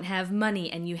 and you don't have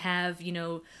money, and you have,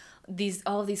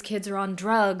 all of these kids are on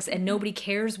drugs, and nobody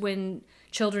cares when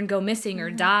children go missing or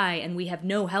die, and we have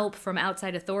no help from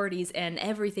outside authorities, and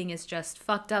everything is just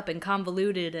fucked up and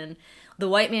convoluted, and the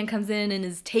white man comes in and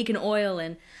is taking oil,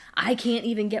 and I can't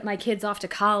even get my kids off to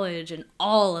college, and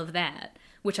all of that.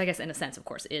 Which I guess, in a sense, of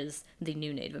course, is the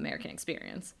new Native American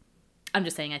experience. I'm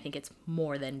just saying I think it's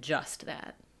more than just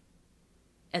that,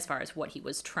 as far as what he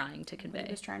was trying to What he convey.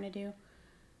 was trying to do. Are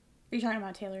you talking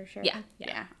about Taylor Sheridan?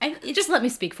 Yeah. It's Just let me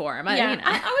speak for him.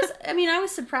 I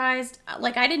was surprised.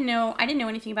 Like, I didn't know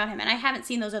anything about him, and I haven't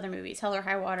seen those other movies, Hell or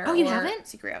High Water. Oh, you or haven't?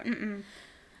 Sicario. Mm-mm.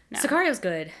 No. Sicario's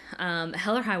good.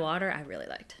 Hell or High Water, I really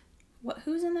liked.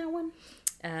 Who's in that one?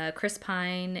 Chris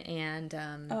Pine and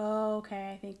Oh,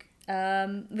 okay. I think.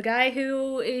 the guy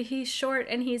who he's short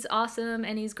and he's awesome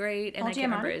and he's great, and Paul I can't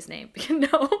remember Giamatti? his name.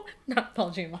 No, not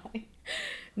Paul Giamatti.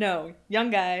 No, young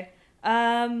guy.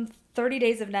 30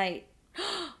 Days of Night.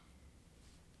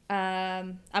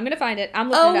 I'm gonna find it. I'm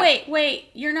looking. Oh, it up. wait.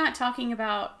 You're not talking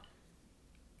about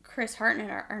Chris Hartnett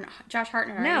or Josh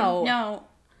Hartnett, are No. you? No.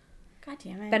 God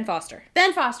damn it. Ben Foster.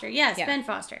 Ben Foster. Yes, Yeah. Ben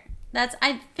Foster.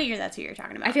 I figured that's who you're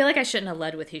talking about. I feel like I shouldn't have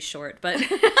led with he's short, but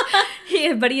he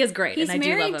is great, He's and I do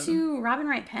married love him. to Robin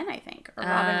Wright Penn, I think, or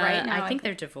Robin Wright now. I think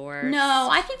they're divorced. No,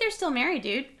 I think they're still married,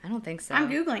 dude. I don't think so. I'm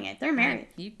googling it. They're married.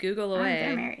 You Google They're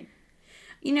away. married.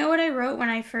 You know what I wrote when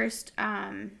I first,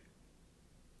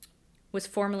 Was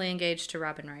formerly engaged to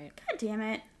Robin Wright. God damn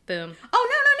it. Boom.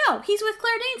 Oh, no. He's with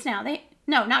Claire Danes now.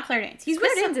 No, not Claire Danes. He's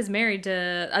Claire with Danes is married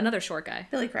to another short guy.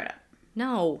 Billy Crudup.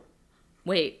 No.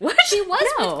 Wait, what? She was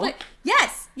No. with Claire.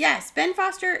 Yes. Ben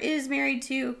Foster is married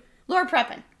to Laura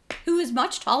Prepon, who is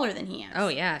much taller than he is. Oh,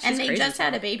 yeah, she's and they crazy just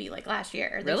had tall. a baby like last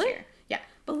year or this Really? year. Yeah,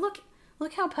 but look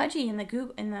how pudgy in the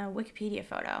Wikipedia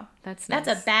photo. That's That's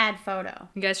nice. a bad photo.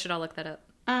 You guys should all look that up.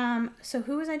 So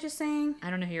who was I just saying? I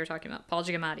don't know who you're talking about. Paul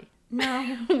Giamatti.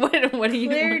 No, What are you?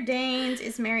 Claire Danes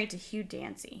is married to Hugh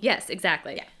Dancy. Yes,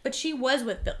 exactly. Yeah, but she was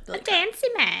with Billy Crudup. Dancy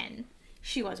man.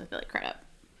 She was with Billy Crudup.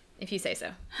 If you say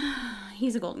so.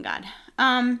 He's a golden god.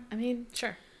 I mean,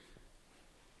 sure.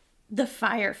 The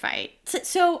firefight.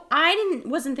 So I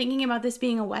wasn't thinking about this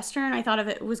being a Western. I thought of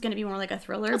it was going to be more like a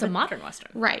thriller. It's a but- modern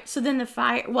Western. Right. So then the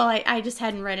fire. Well, I just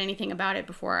hadn't read anything about it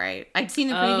before. I'd seen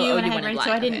the preview and I you hadn't went in read, so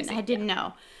I blind. didn't. Okay, I didn't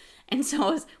know. And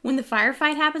so when the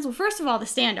firefight happens, well, first of all, the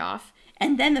standoff,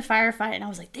 and then the firefight, and I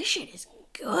was like, this shit is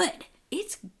good.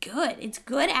 It's good. It's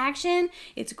good action.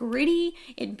 It's gritty.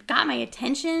 It got my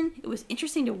attention. It was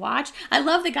interesting to watch. I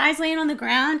love the guy's laying on the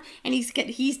ground and he's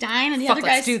dying, and the Fuck, other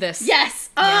let's guy's do this. Yes.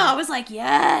 Oh, I was like,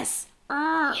 yes.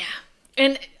 Yeah.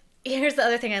 And here's the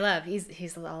other thing I love.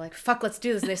 He's all like, "Fuck, let's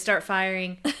do this." They start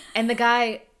firing, and the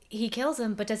guy, he kills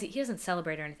him, but he doesn't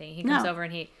celebrate or anything. He comes No. over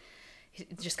and he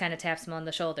just kind of taps him on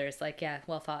the shoulders, like, "Yeah,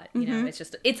 well fought." You know, it's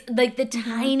like the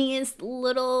tiniest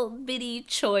little bitty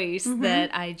choice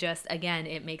that again,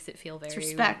 it makes it feel very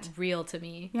respect. real to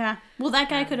me. Yeah. Well, that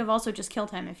guy could have also just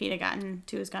killed him if he'd have gotten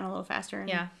to his gun a little faster and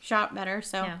Yeah. shot better.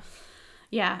 So, Yeah.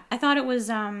 yeah, I thought it was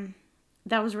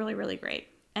that was really, really great.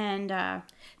 And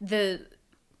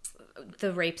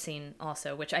The rape scene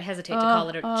also, which I hesitate to call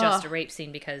it just a rape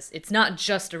scene because it's not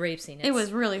just a rape scene. it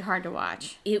was really hard to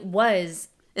watch, It was.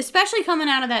 especially coming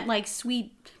out of that like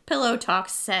sweet pillow talk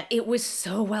set It was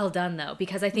so well done though,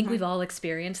 because I think we've all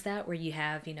experienced that where you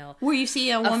have, where you see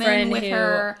a woman friend with who-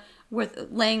 her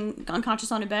laying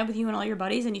unconscious on a bed with you and all your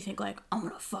buddies, and you think like, I'm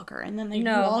gonna fuck her, and then you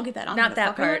all get that. I'm not gonna that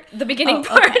fuck her. part. The beginning Oh,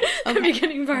 part. okay, The okay,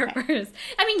 beginning part first.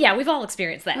 I mean, yeah, we've all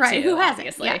experienced that Right, too. who hasn't?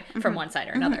 Obviously, Yeah. from one side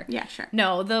or another. Yeah, sure.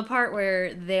 No, the part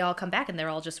where they all come back and they're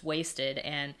all just wasted,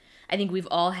 and I think we've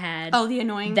all had Oh, the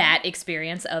annoying that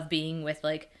experience of being with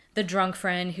like the drunk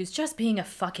friend who's just being a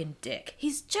fucking dick.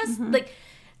 He's just like.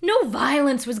 No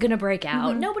violence was gonna break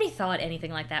out. Nobody thought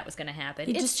anything like that was gonna happen.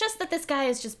 It's just that this guy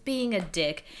is just being a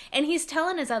dick, and he's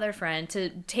telling his other friend to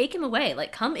take him away,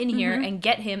 like come in here and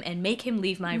get him and make him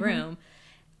leave my room.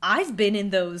 I've been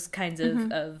in those kinds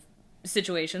of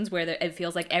situations where it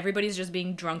feels like everybody's just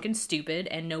being drunk and stupid,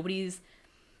 and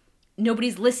nobody's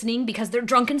listening because they're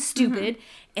drunk and stupid,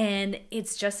 and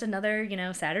it's just another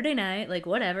Saturday night, like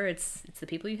whatever. It's the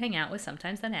people you hang out with.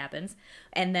 Sometimes that happens,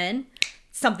 and then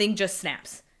something just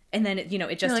snaps. And then, it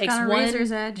just You're like takes on a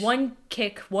razor's edge. one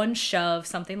kick, one shove,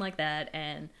 something like that,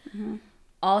 and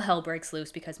all hell breaks loose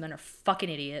because men are fucking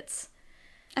idiots.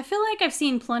 I feel like I've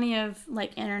seen plenty of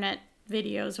like internet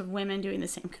videos of women doing the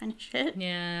same kind of shit.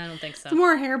 Yeah, I don't think so. It's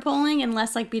more hair pulling and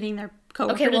less like beating their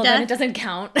coworker Okay, to well death. then it doesn't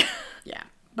count. Yeah,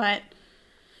 but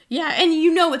yeah, and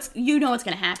you know what's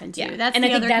gonna happen too. That's and the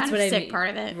I think other that's kind what of I sick mean. part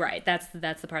of it. Right. That's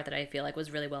the part that I feel like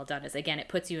was really well done. Is again, it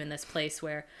puts you in this place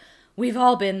where we've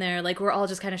all been there. Like we're all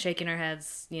just kind of shaking our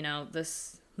heads.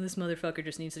 This motherfucker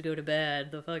just needs to go to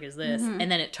bed. The fuck is this?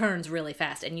 And then it turns really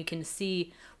fast, and you can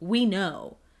see we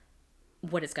know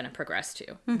what it's going to progress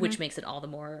to, which makes it all the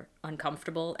more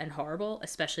uncomfortable and horrible,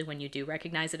 especially when you do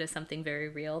recognize it as something very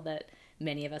real that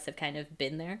many of us have kind of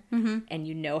been there, and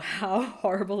you know how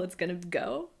horrible it's going to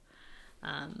go.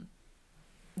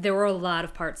 There were a lot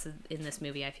of parts in this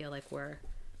movie I feel like were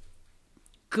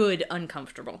good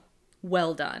uncomfortable,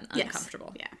 well done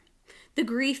uncomfortable. Yes. Yeah, the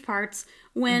grief parts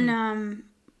when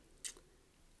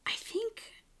I think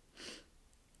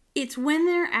it's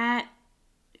when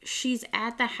she's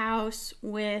at the house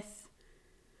with.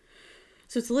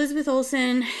 So it's Elizabeth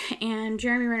Olsen and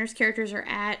Jeremy Renner's characters are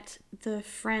at the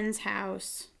friend's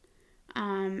house.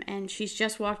 And she's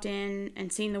just walked in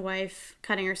and seen the wife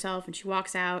cutting herself, and she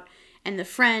walks out, and the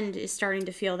friend is starting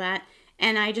to feel that.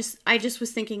 And I just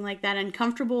was thinking like that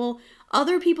uncomfortable.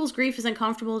 Other people's grief is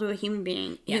uncomfortable to a human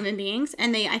beings,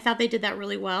 and I thought they did that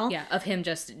really well. Yeah, of him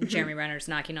just Jeremy Renner's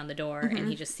knocking on the door and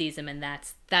he just sees him, and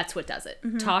that's what does it.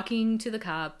 Talking to the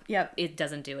cop, Yep. it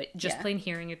doesn't do it. Just plain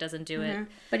hearing it doesn't do it.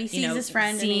 But he sees his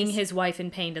friend, and seeing he's- his wife in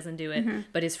pain doesn't do it.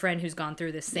 But his friend who's gone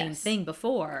through the same thing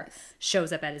before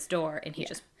shows up at his door, and he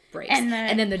just breaks. And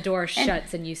then the door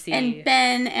shuts, and you see And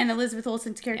Ben and Elizabeth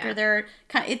Olsen's character, Yeah. they're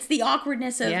it's the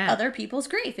awkwardness of Yeah. other people's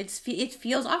grief. It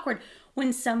feels awkward.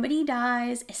 when somebody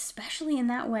dies, especially in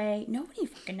that way, nobody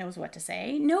fucking knows what to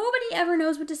say. Nobody ever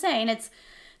knows what to say. And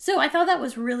so I thought that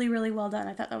was really, really well done.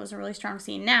 I thought that was a really strong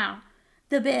scene. Now,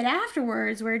 the bit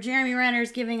afterwards where Jeremy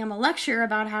Renner's giving him a lecture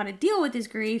about how to deal with his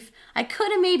grief, I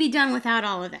could have maybe done without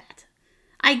all of that.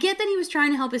 I get that he was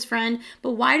trying to help his friend,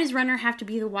 but why does Renner have to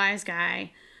be the wise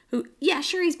guy who, yeah,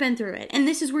 sure, he's been through it. And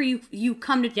this is where you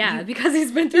come to... Yeah, because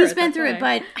he's been through it. He's been through it,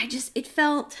 but it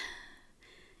felt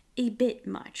a bit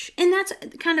much. And that's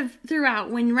kind of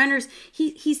throughout when Renner's,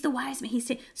 he's the wise man.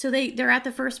 So they're at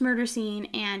the first murder scene,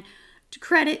 and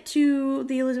credit to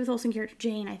the Elizabeth Olsen character,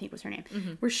 Jane, I think was her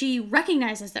name, where she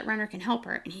recognizes that Renner can help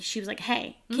her. And she was like,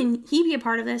 hey, can he be a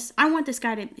part of this? I want this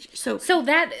guy to... So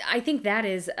that, I think that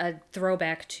is a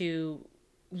throwback to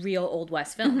real Old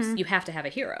West films. You have to have a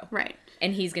hero. Right.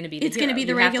 And he's going to be the hero. It's going to be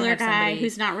the You have to regular have guy somebody-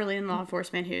 who's not really in law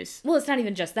enforcement, who's... Well, it's not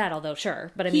even just that, although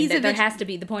sure. But I mean, He's there a has to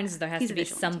be, the point is there has he's to a be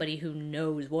vigilante. somebody who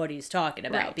knows what he's talking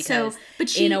about. Right. Because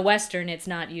in a Western, it's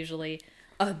not usually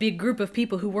a big group of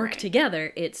people who work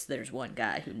together. There's one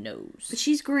guy who knows. But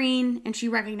she's green, and she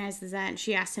recognizes that, and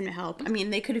she asks him to help. I mean,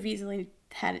 they could have easily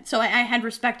had it. So I had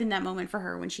respect in that moment for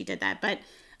her when she did that. But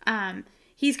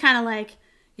he's kind of like,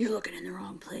 you're looking in the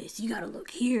wrong place. You got to look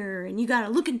here, and you got to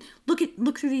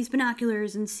look through these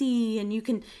binoculars and see, and you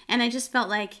can... And I just felt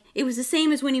like it was the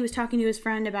same as when he was talking to his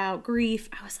friend about grief.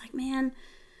 I was like, man,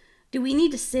 do we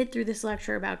need to sit through this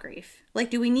lecture about grief? Like,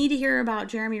 do we need to hear about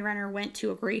Jeremy Renner went to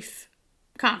a grief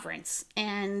conference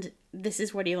and this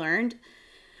is what he learned?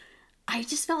 I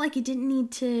just felt like he didn't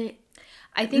need to...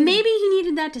 I think maybe he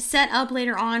needed that to set up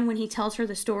later on when he tells her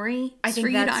the story. I think for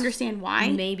you to that's understand why.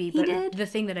 Maybe, he but did. the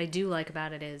thing that I do like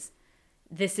about it is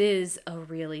this is a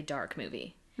really dark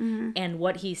movie. And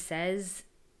what he says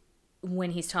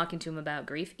when he's talking to him about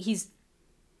grief, he's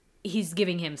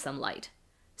giving him some light.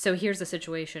 So here's a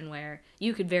situation where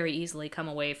you could very easily come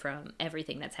away from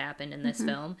everything that's happened in this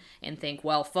film and think,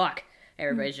 well, fuck,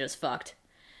 everybody's just fucked.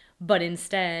 But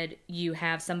instead, you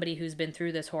have somebody who's been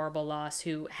through this horrible loss,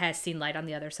 who has seen light on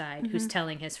the other side, who's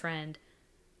telling his friend,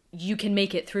 you can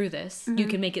make it through this. You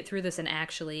can make it through this and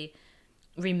actually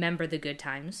remember the good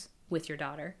times with your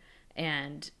daughter.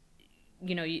 And,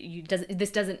 you know,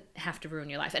 this doesn't have to ruin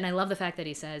your life. And I love the fact that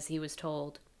he says he was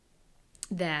told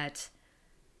that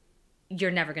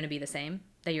you're never going to be the same,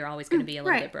 that you're always going to be a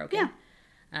little bit broken.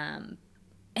 Yeah.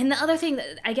 And the other thing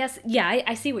that I guess,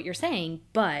 I see what you're saying,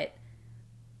 but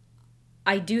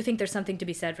I do think there's something to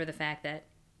be said for the fact that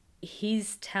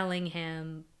he's telling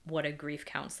him what a grief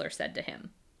counselor said to him.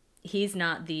 He's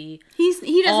not the he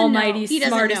doesn't almighty know. He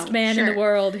doesn't smartest know. man in the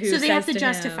world who so they says have to to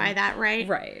justify him, that, right?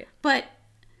 Right. But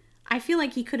I feel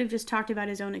like he could have just talked about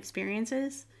his own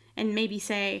experiences and maybe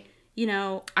say, you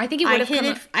know, I think it would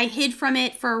have I hid from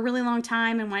it for a really long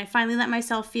time, and when I finally let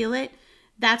myself feel it,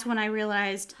 that's when I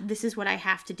realized this is what I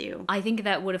have to do. I think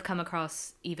that would have come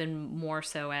across even more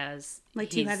so as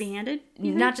Like too heavy-handed?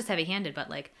 Not just heavy-handed, but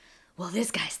like, well, this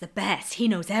guy's the best. He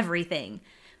knows everything.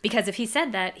 Because if he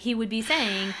said that, he would be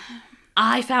saying,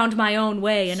 I found my own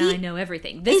way and I know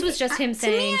everything. This was just him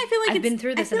saying, I feel like I've been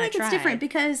through this and I tried. I feel like it's different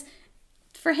because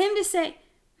for him to say,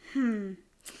 and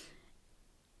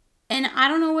I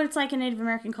don't know what it's like in Native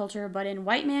American culture, but in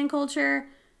white man culture,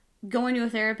 going to a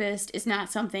therapist is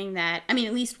not something that, I mean,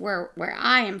 at least where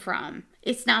I am from,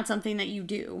 it's not something that you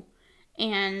do.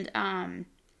 And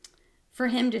for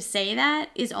him to say that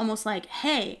is almost like,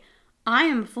 hey, I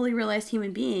am a fully realized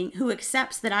human being who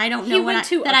accepts that I don't know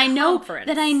that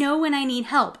I know when I need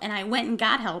help, and I went and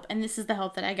got help, and this is the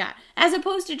help that I got, as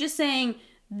opposed to just saying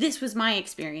this was my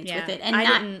experience with it. And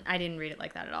I didn't read it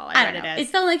like that at all. I read it as, it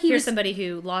felt like here's somebody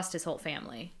who lost his whole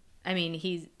family. I mean,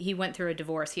 he went through a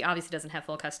divorce. He obviously doesn't have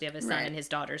full custody of his son, and his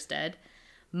daughter's dead.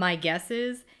 My guess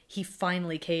is he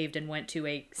finally caved and went to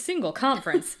a single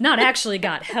conference. Not actually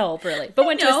got help, really, but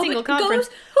went to a single conference.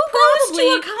 Who goes to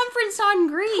a conference on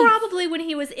grief? Probably when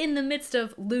he was in the midst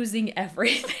of losing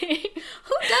everything.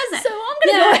 Who does that? So I'm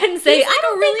going to go ahead and say, he's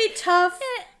like a really tough,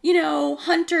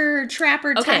 hunter,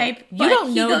 trapper type. You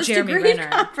don't know goes Jeremy to grief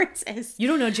Renner. Conferences. You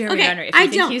don't know Jeremy Renner if you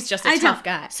think he's just a tough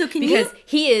guy. So because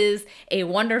he is a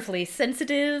wonderfully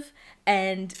sensitive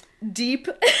and deep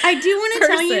I do want to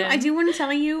person.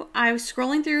 tell you, I was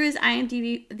scrolling through his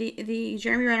IMDb, the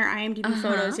Jeremy Renner IMDb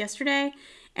photos yesterday,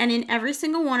 and in every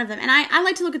single one of them, and I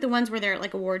like to look at the ones where they're at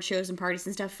like award shows and parties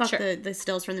and stuff, fuck the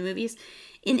stills from the movies.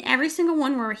 In every single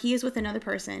one where he is with another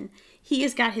person, he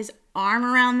has got his arm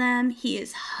around them, he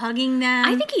is hugging them.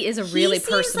 I think he is a really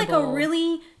personable. He seems like a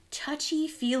really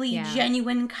touchy-feely,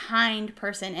 genuine, kind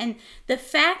person. And the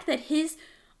fact that his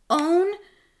own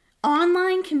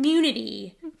online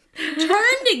community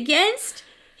turned against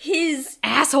his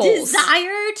Assholes.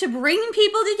 desire to bring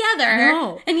people together.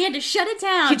 No. And he had to shut it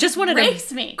down. He just wanted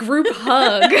breaks a me. group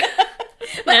hug.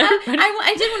 But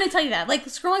I did want to tell you that. Like,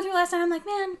 scrolling through last night, I'm like,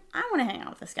 man, I want to hang out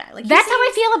with this guy. Like, That's how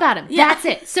I feel about him. Yeah. That's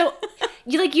it. So,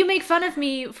 you make fun of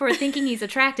me for thinking he's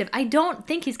attractive. I don't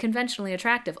think he's conventionally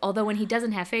attractive. Although when he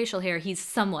doesn't have facial hair, he's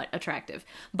somewhat attractive.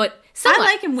 But somewhat. I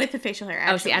like him with the facial hair,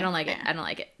 actually. Oh, see, I don't like it. Yeah. I don't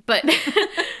like it. But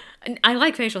I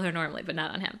like facial hair normally, but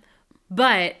not on him.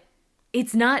 But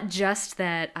it's not just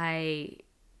that I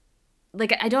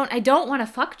don't want to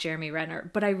fuck Jeremy Renner,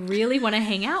 but I really want to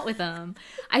hang out with him.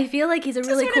 I feel like he's a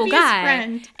really wanna cool be his guy.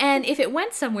 friend. And if it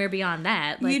went somewhere beyond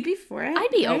that, like, You'd be for it. I'd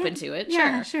be right? open to it.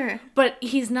 Yeah, Sure. sure. But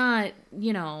he's not,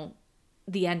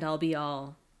 the end all be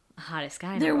all hottest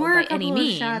guy in There the were world a by any couple of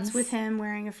means. shots with him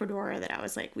wearing a fedora that I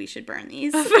was like, we should burn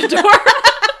these.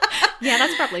 Yeah,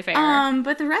 that's probably fair.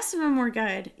 But the rest of them were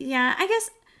good. Yeah, I guess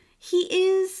he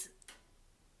is.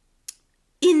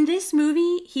 In this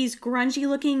movie, he's grungy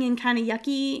looking and kind of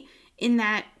yucky in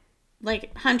that,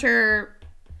 like, hunter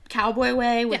cowboy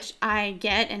way, which I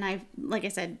get, and I, like I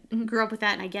said, grew up with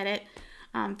that, and I get it.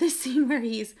 This scene where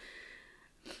he's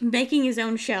making his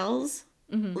own shells,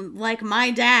 like my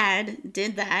dad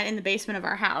did that in the basement of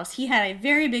our house. He had a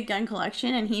very big gun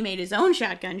collection, and he made his own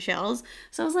shotgun shells.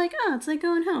 So I was like, oh, it's like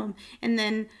going home. And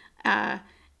then, and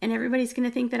everybody's going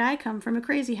to think that I come from a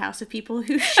crazy house of people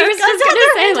who shoot I was guns just out their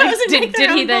gonna say, windows like, and make their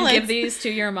did he own then bullets. give these to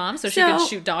your mom so she could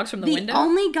shoot dogs from the window? The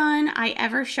only gun I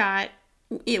ever shot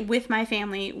with my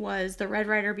family was the Red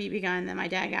Ryder BB gun that my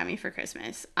dad got me for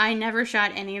Christmas. I never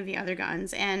shot any of the other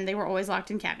guns, and they were always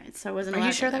locked in cabinets, so I wasn't allowed Are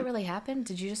you to sure have that them. really happened?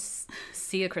 Did you just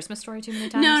see A Christmas Story too many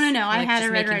times? No. You're, I like, had just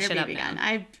a Red making Ryder shit up BB gun. now.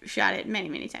 I've shot it many,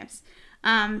 many times.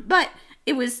 But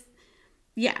it was,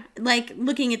 yeah, like,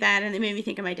 looking at that, and it made me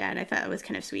think of my dad. I thought it was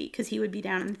kind of sweet, because he would be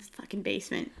down in the fucking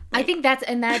basement. I think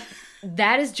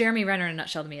that is Jeremy Renner in a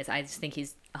nutshell to me. Is I just think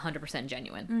he's 100%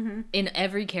 genuine in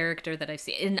every character that I've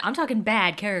seen, and I'm talking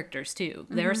bad characters too.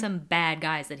 There are some bad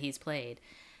guys that he's played,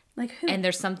 Like, who? and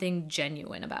there's something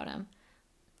genuine about him.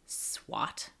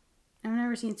 SWAT. I've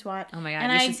never seen SWAT. Oh my god,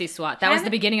 And you I should see SWAT. That was the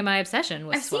haven't- beginning of my obsession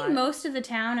with I've SWAT. seen most of the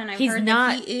town, and I've He's heard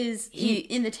not- that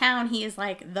in the town, he is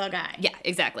like the guy. Yeah,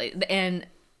 exactly. And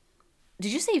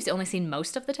did you say you've only seen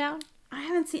most of the town? I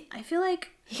haven't seen, I feel like,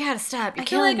 You gotta stop. You're I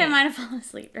feel killing like I me. might have fallen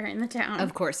asleep during the town.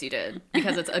 Of course you did,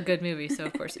 because it's a good movie, so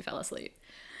of course you fell asleep.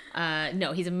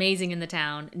 No, he's amazing in the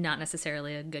town. Not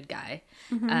necessarily a good guy.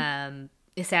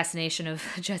 Assassination of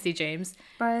Jesse James.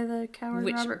 By the coward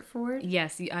Which- Robert Ford.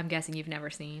 Yes, I'm guessing you've never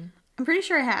seen. I'm pretty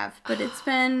sure I have, but it's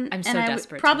been. I'm so and I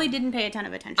desperate to. probably didn't pay a ton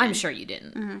of attention. I'm sure you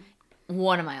didn't.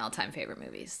 One of my all-time favorite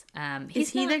movies. Is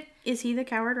he the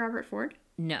coward Robert Ford?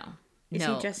 No. Is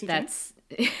no, he Jesse that's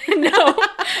no.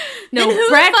 No, Then who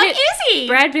Brad the fuck Pitt, is he?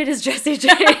 Brad Pitt is Jesse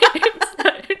James.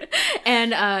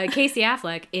 And Casey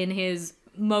Affleck in his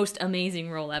most amazing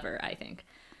role ever, I think.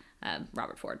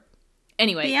 Robert Ford.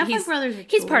 Anyway, The Affleck he's, brothers are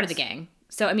he's part of the tools. gang.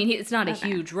 So, I mean, it's not a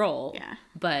huge role. Yeah.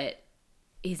 But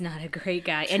he's not a great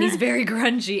guy. And he's very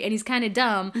grungy. And he's kind of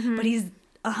dumb. Mm-hmm. But he's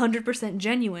 100%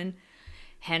 genuine.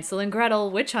 Hansel and Gretel,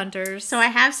 Witch Hunters. So I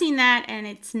have seen that, and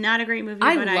it's not a great movie,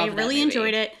 I but I love that really movie.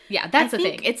 enjoyed it. Yeah, that's I the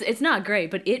thing. think- It's not great,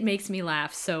 but it makes me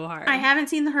laugh so hard. I haven't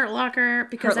seen The Hurt Locker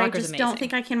because Hurt I Locker's just don't amazing.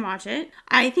 think I can watch it.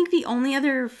 I think the only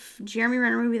other Jeremy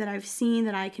Renner movie that I've seen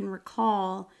that I can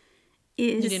recall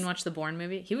is You didn't watch the Bourne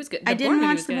movie? He was good. I The didn't Bourne movie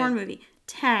watch was the good. Bourne movie.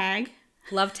 Tag.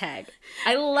 Love Tag.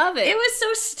 I love it. It was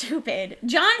so stupid.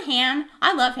 John Hamm,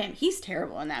 I love him. He's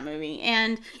terrible in that movie,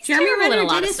 and Jeremy terrible in a Renner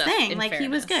lot did of his stuff, thing. in Like, he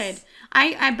was good. fairness.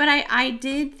 I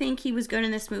did think he was good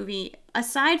in this movie.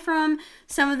 Aside from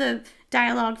some of the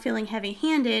dialogue feeling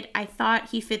heavy-handed, I thought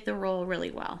he fit the role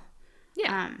really well.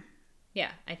 Yeah.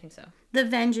 Yeah, I think so. The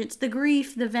vengeance, the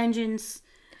grief, the vengeance.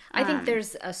 I think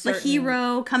there's a The certain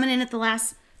hero coming in at the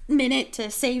last minute to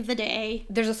save the day.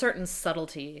 there's a certain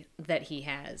subtlety that he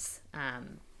has.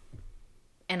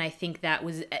 And I think that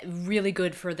was really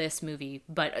good for this movie,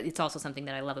 but it's also something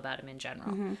that I love about him in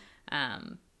general.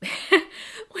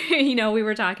 We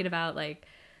were talking about like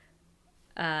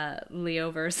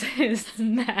Leo versus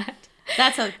Matt.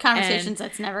 That's a conversation And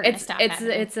that's never going to stop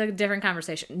happening. It's a different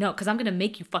conversation. No, because I'm going to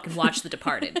make you fucking watch The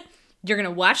Departed. You're going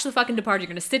to watch The fucking Departed. You're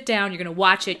going to sit down. You're going to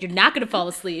watch it. You're not going to fall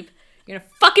asleep. You're going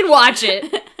to fucking watch it.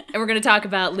 And we're going to talk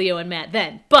about Leo and Matt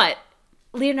then. But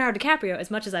Leonardo DiCaprio,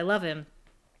 as much as I love him,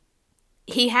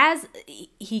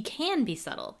 he can be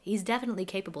subtle. He's definitely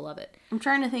capable of it. I'm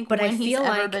trying to think But when I he's feel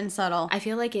ever like been subtle. I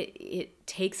feel like it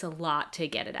takes a lot to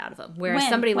get it out of him. Whereas When?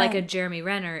 somebody like a When? Jeremy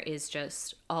Renner is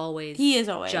just always He is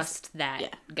always. just that Yeah.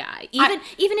 guy.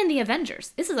 Even in the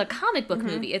Avengers. This is a comic book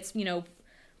movie. It's,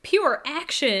 pure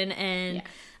action and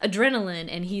Yeah. adrenaline,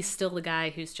 and he's still the guy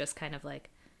who's just kind of like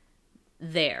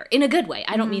there in a good way.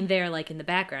 I don't mean there like in the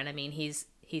background. I mean he's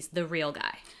the real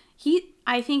guy.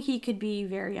 I think he could be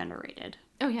very underrated.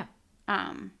 Oh yeah.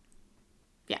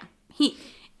 Yeah.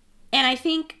 And I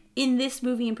think in this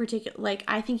movie in particular, like,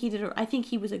 I think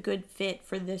he was a good fit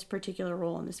for this particular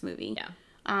role in this movie.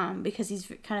 Yeah. Because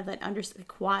he's kind of that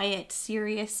quiet,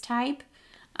 serious type.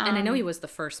 And I know he was the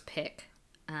first pick,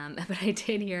 but I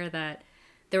did hear that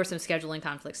there were some scheduling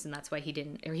conflicts, and that's why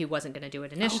he wasn't going to do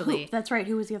it initially. That's right.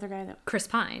 Who was the other guy that? Chris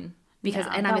Pine, because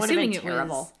Yeah, and that I'm would've been assuming it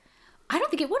terrible. was. I don't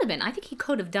think it would have been. I think he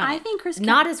could have done it. I think Chris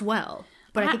not as well,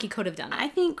 but I think he could have done it. I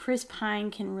think Chris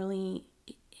Pine can really.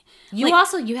 You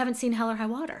haven't seen Hell or High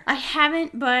Water. I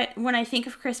haven't, but when I think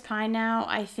of Chris Pine now,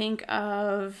 I think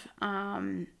of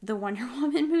the Wonder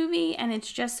Woman movie, and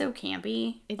it's just so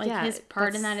campy. His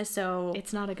part in that is so.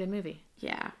 It's not a good movie.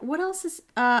 Yeah. What else is?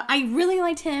 I really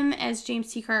liked him as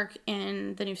James T. Kirk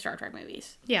in the new Star Trek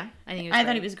movies. Yeah, I think I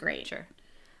thought he was great. Sure.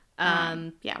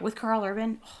 Yeah, with Carl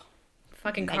Urban. Oh,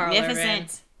 Fucking Carl Urban.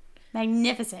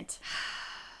 Magnificent.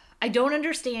 I don't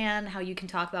understand how you can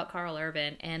talk about Carl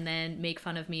Urban and then make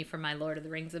fun of me for my Lord of the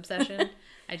Rings obsession.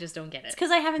 I just don't get it. Because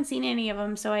I haven't seen any of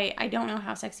them, so I don't know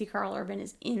how sexy Carl Urban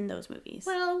is in those movies.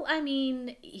 Well, I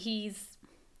mean, he's...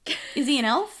 Is he an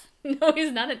elf? No,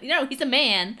 he's not. No, he's a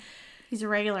man. He's a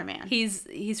regular man.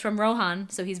 He's from Rohan,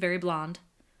 so he's very blonde.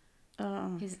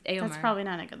 Oh, He's Éomer. that's probably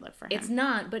not a good look for him. It's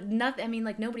not, but nothing. I mean,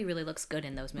 like, nobody really looks good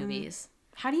in those movies.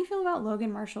 How do you feel about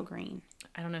Logan Marshall Green?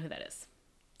 I don't know who that is.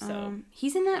 So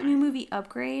He's in that new movie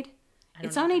Upgrade. I don't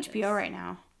It's know on who that HBO is. right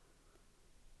now.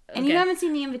 And you Okay. haven't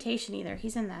seen The Invitation either.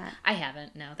 He's in that. I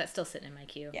haven't. No, that's still sitting in my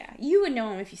queue. Yeah, you would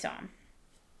know him if you saw him.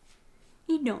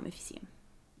 You'd know him if you see him.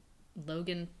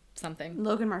 Logan something.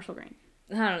 Logan Marshall Green.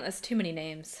 I don't know. That's too many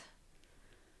names.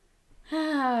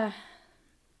 Oh,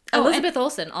 Elizabeth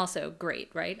Olsen, also great,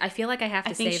 right? I feel like I have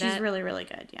to I think say she's that. really, really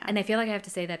good. Yeah. And I feel like I have to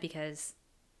say that because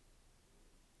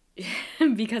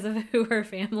because of who her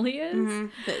family is.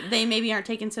 They maybe aren't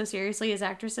taken so seriously as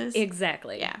actresses.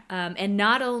 Exactly. Yeah. And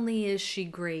not only is she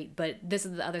great, but this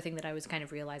is the other thing that I was kind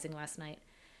of realizing last night.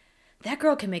 That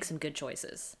girl can make some good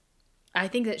choices. I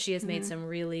think that she has made some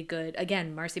really good,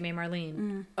 again, Marcy May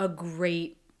Marlene, a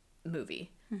great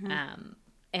movie.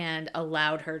 And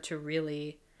allowed her to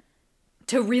really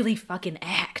fucking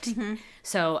act.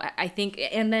 So I think,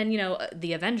 and then,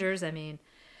 the Avengers, I mean,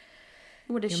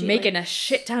 What is you're she making like, a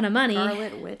shit ton of money.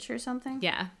 Scarlet Witch or something?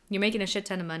 Yeah, you're making a shit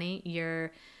ton of money.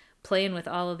 You're playing with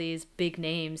all of these big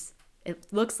names. It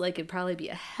looks like it'd probably be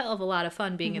a hell of a lot of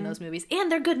fun being in those movies. And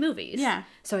they're good movies. Yeah.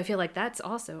 So I feel like that's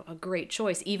also a great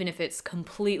choice, even if it's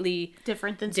completely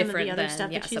Different than some of the other stuff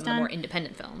that she's some of the done. more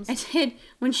independent films. I did.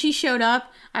 When she showed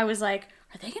up, I was like,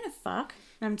 are they going to fuck?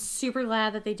 And I'm super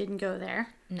glad that they didn't go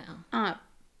there. No. And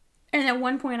at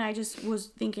one point, I just was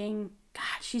thinking,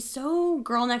 God, she's so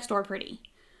girl next door pretty.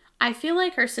 I feel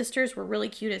like her sisters were really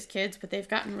cute as kids, but they've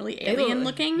gotten really alien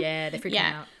looking. Yeah, they freak me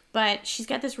out. But she's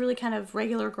got this really kind of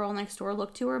regular girl next door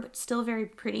look to her, but still very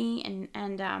pretty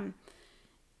and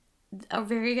a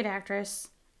very good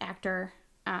actor.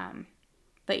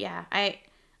 But yeah, I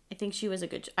think she was a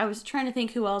good. I was trying to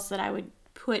think who else that I would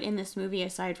put in this movie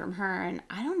aside from her, and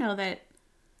I don't know that.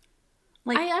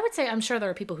 Like, I would say I'm sure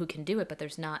there are people who can do it, but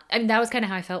there's not. I mean, that was kind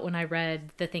of how I felt when I read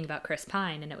the thing about Chris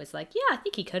Pine, and it was like, yeah, I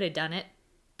think he could have done it,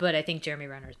 but I think Jeremy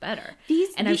Renner's better.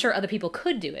 I'm sure other people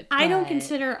could do it. I don't but-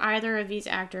 consider either of these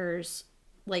actors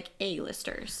like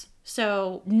A-listers.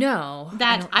 So No,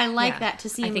 that I like yeah. that to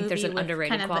see. I a think movie there's an with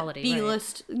underrated kind of quality. the right.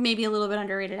 B-list, maybe a little bit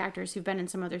underrated actors who've been in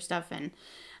some other stuff. And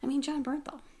I mean, John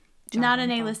Bernthal, not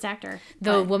an A-list actor.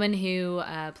 The but- woman who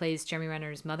plays Jeremy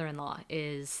Renner's mother-in-law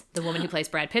is the woman who plays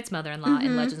Brad Pitt's mother-in-law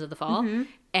in Legends of the Fall.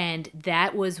 And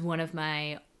that was one of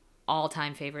my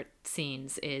all-time favorite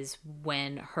scenes is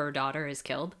when her daughter is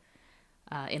killed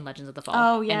in Legends of the Fall.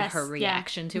 Oh, And yes, her yeah.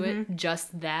 reaction to it,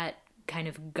 just that kind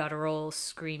of guttural,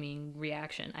 screaming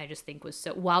reaction, I just think was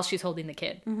so... While she's holding the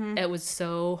kid. It was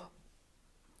so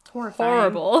horrifying.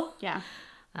 horrible. Yeah,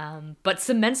 But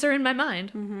cements her in my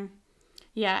mind.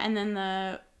 yeah. And then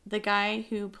the guy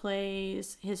who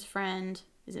plays his friend,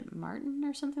 is it Martin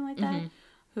or something like that,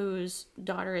 whose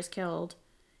daughter is killed.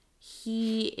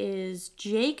 He is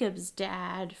Jacob's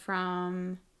dad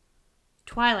from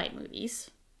Twilight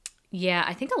movies. Yeah,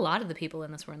 I think a lot of the people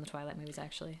in this were in the Twilight movies,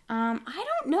 actually. I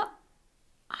don't know.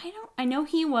 I know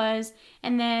he was,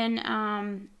 and then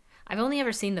I've only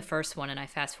ever seen the first one, and I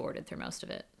fast-forwarded through most of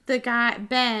it. the guy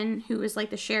Ben, who was like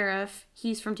the sheriff,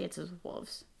 he's from Dances with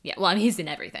Wolves. Yeah, well, I mean, he's in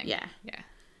everything. Yeah. Yeah.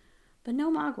 But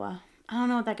no Magua. I don't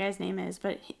know what that guy's name is,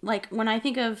 but like when I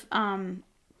think of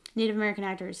Native American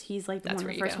actors, he's like one of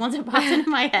where the you first go. ones that pops into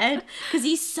my head because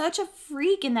he's such a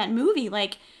freak in that movie.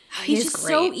 Like He he's is just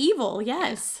so great. evil.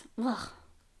 Yes. Ugh.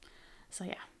 So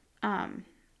yeah.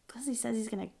 Plus he says he's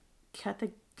gonna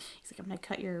I'm gonna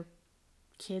cut your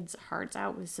kids' hearts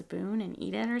out with a spoon and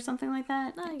eat it or something like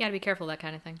that. No, you gotta be careful of that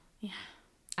kind of thing. Yeah.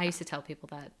 I used to tell people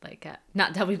that, like,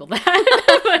 not tell people that.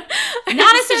 but I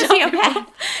Not a used to tell sociopath.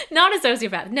 people- Not a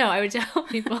sociopath. No, I would tell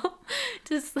people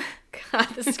just, God,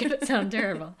 this is going to sound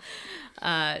terrible.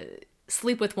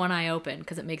 Sleep with one eye open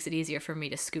because it makes it easier for me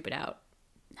to scoop it out.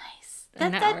 Nice. I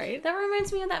know, right? That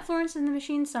reminds me of that Florence and the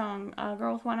Machine song,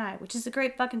 Girl with One Eye, which is a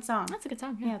great fucking song. That's a good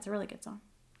song. Yeah, it's a really good song.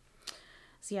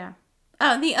 So yeah.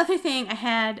 Oh, the other thing I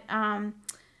had,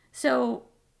 so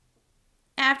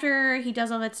after he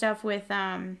does all that stuff with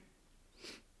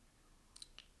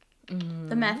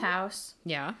the meth house,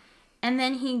 Yeah. and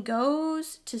then he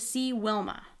goes to see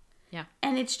Wilma. Yeah.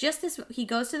 And it's just this, he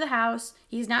goes to the house,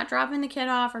 he's not dropping the kid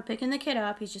off or picking the kid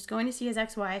up, he's just going to see his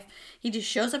ex-wife. He just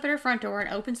shows up at her front door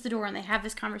and opens the door and they have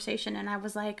this conversation, and I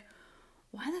was like,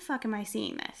 why the fuck am I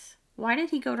seeing this? Why did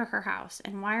he go to her house?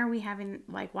 And why are we having,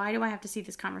 like, why do I have to see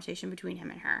this conversation between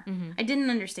him and her? I didn't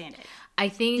understand it. I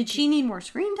think Did she need more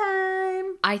screen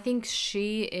time? I think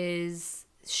she's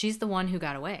the one who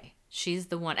got away. She's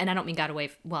the one, and I don't mean got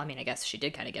away. Well, I mean, I guess she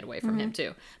did kind of get away from him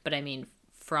too. But I mean,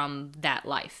 from that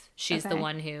life, she's the Okay.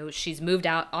 one who she's moved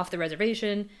out off the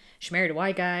reservation. She married a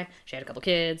white guy. She had a couple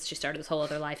kids. She started this whole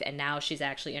other life, and now she's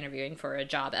actually interviewing for a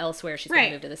job elsewhere. She's going Right.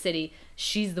 to move to the city.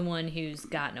 She's the one who's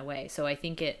gotten away. So I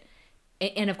think it.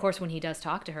 And of course, when he does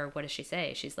talk to her, what does she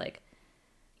say? She's like,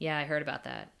 "Yeah, I heard about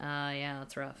that. Yeah,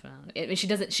 that's rough." She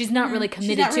doesn't. She's not really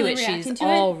committed not really to it. reacting She's to it.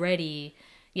 already.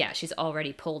 Yeah, she's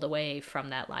already pulled away from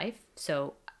that life.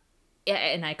 So,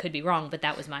 and I could be wrong, but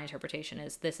that was my interpretation.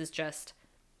 Is this is just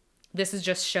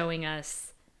showing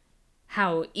us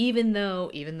how even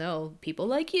though people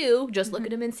like you just look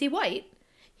at him and see white,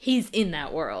 he's in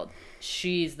that world.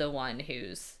 She's the one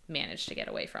who's managed to get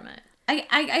away from it.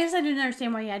 I guess I didn't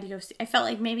understand why he had to go see. I felt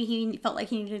like maybe he felt like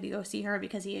he needed to go see her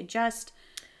because he had just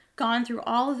gone through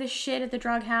all of his shit at the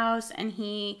drug house and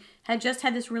he had just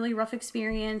had this really rough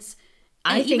experience.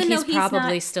 And I think even he's though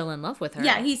probably not- still in love with her.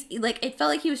 Yeah, he's like, it felt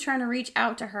like he was trying to reach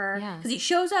out to her Yeah. because he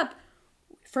shows up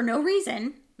for no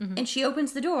reason and she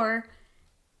opens the door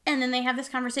and then they have this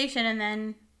conversation and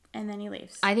then he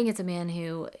leaves. I think it's a man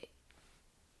who,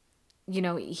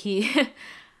 he,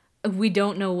 we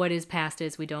don't know what his past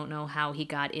is. We don't know how he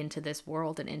got into this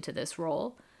world and into this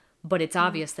role, but it's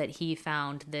obvious that he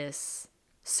found this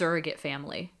surrogate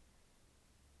family,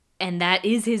 and that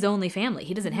is his only family.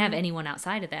 He doesn't have anyone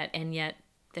outside of that, and yet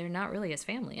they're not really his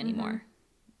family anymore.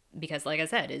 Because, like I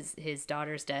said, his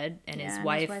daughter's dead, and Yeah, his and his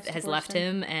wife wife's has divorced left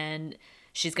him, and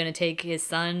she's going to take his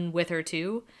son with her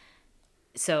too.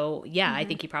 So, yeah, I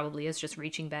think he probably is just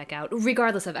reaching back out,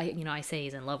 regardless of, I say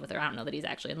he's in love with her. I don't know that he's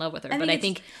actually in love with her, but I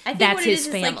think that's what it his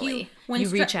is like family. when you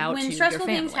reach out when to your stressful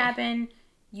family. things happen,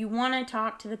 you want to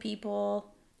talk to the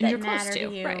people that You're close matter to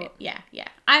to, you. right. Yeah.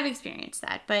 I've experienced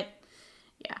that, but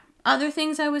yeah. Other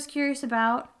things I was curious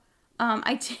about,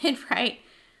 I did write.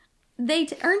 They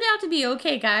turned out to be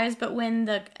okay guys, but when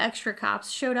the extra cops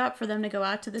showed up for them to go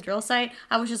out to the drill site,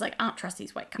 I was just like, I don't trust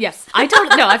these white cops. Yes, I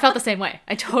felt the same way.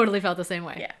 I totally felt the same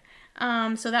way.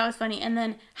 Yeah. So that was funny. And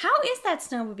then, how is that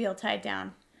snowmobile tied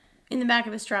down in the back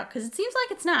of his truck? Because it seems like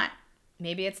it's not.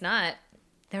 Maybe it's not.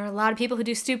 There are a lot of people who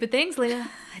do stupid things, Leah.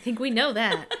 I think we know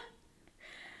that.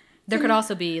 There could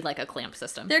also be like a clamp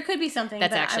system. There could be something.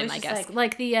 That's but I actually was my just guess.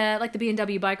 Like, Like the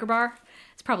B&W biker bar.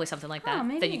 It's probably something like that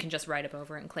maybe. that you can just ride up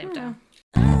over and clamp down.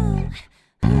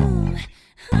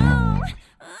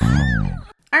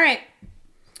 all right.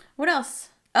 What else?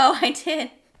 Oh, I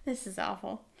did. This is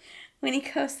awful. When he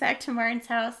goes back to Martin's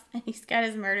house and he's got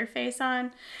his murder face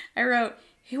on, I wrote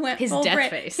he went His full death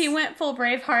face. He went full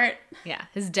Braveheart, Yeah,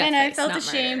 his death and face, I felt not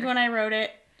ashamed murder. when I wrote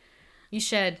it. You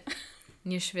should.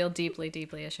 You should feel deeply,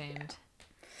 deeply ashamed.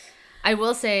 I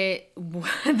will say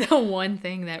the one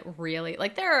thing that really,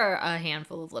 like, there are a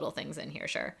handful of little things in here,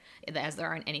 sure, as there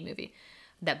are in any movie,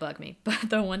 that bug me. But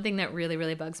the one thing that really,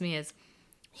 really bugs me is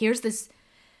here's this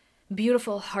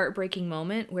beautiful, heartbreaking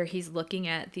moment where he's looking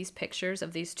at these pictures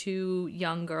of these two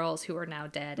young girls who are now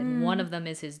dead, and one of them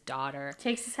is his daughter.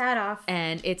 Takes his hat off.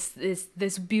 And it's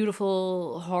this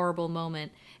beautiful, horrible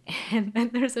moment. And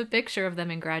then there's a picture of them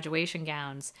in graduation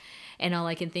gowns. And all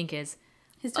I can think is,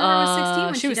 His daughter was 16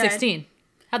 when she was died. 16.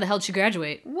 How the hell did she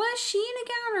graduate? Was she in a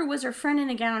gown or was her friend in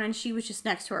a gown and she was just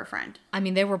next to her friend? I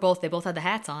mean, they both had the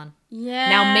hats on. Yeah.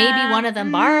 Now maybe one of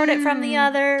them borrowed it from the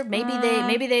other.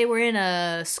 Maybe they were in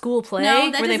a school play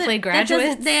where they played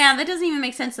graduates. That doesn't even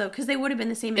make sense though, because they would have been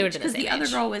the same age. Because the other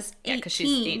girl was 18. Yeah, because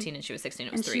she's 18 and she was 16.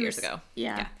 It was 3 years ago.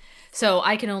 Yeah. So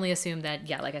I can only assume that,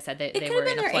 like I said, they were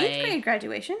in a play. 8th grade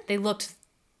graduation. They looked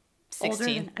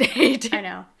 16. I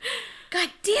know. God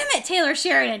damn it, Taylor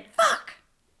Sheridan. Fuck.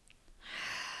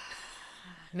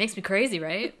 Makes me crazy,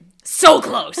 right? So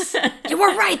close. You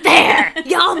were right there.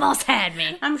 You almost had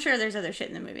me. I'm sure there's other shit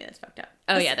in the movie that's fucked up.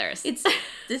 Oh, yeah, there is.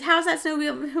 How's that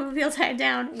snowmobile tied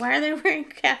down? Why are they wearing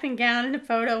cap and gown in a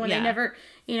photo when they never,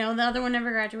 the other one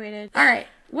never graduated? All right.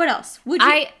 What else? Would you?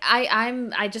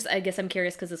 I guess I'm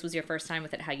curious because this was your first time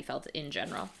with it, how you felt in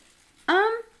general.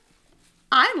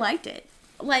 I liked it.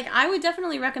 Like, I would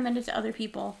definitely recommend it to other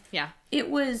people. Yeah. It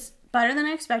was better than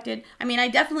I expected. I mean, I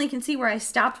definitely can see where I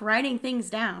stopped writing things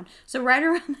down. So right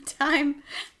around the time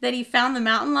that he found the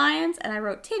mountain lions, and I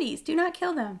wrote, titties, do not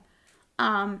kill them.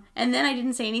 And then I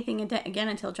didn't say anything again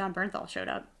until John Bernthal showed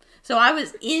up. So I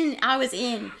was in.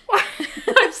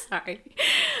 I'm sorry.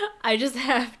 I just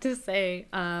have to say,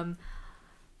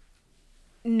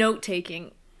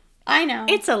 note-taking. I know.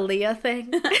 It's a Leah thing.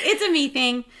 It's a me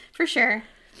thing, for sure.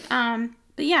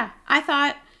 But yeah, I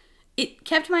thought it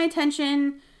kept my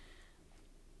attention.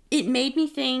 It made me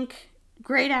think.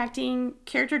 Great acting,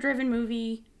 character-driven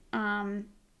movie.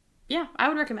 Yeah, I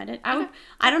would recommend it.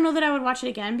 I don't know that I would watch it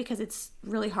again because it's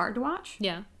really hard to watch.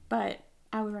 Yeah. But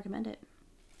I would recommend it.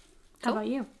 How about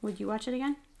you? Would you watch it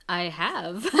again? I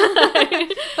have.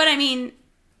 But I mean,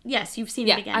 yes, you've seen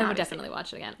it again. I would definitely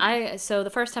watch it again. So the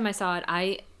first time I saw it,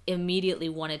 I immediately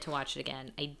wanted to watch it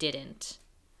again. I didn't.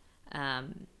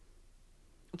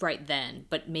 Right then,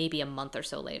 but maybe a month or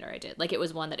so later I did. Like, it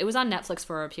was one that it was on Netflix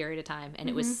for a period of time, and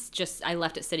it was just, I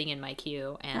left it sitting in my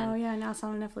queue. And oh yeah, now it's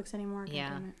not on Netflix anymore.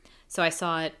 Yeah. So I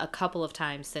saw it a couple of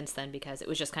times since then because it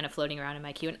was just kind of floating around in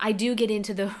my queue. And I do get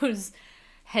into those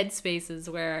headspaces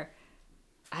where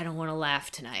I don't want to laugh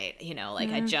tonight,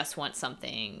 I just want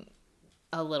something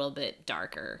a little bit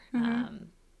darker.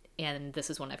 And this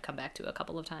is one I've come back to a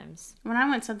couple of times. When I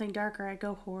want something darker, I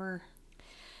go horror.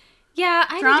 Yeah,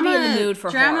 I need to be in the mood for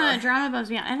horror. Drama bums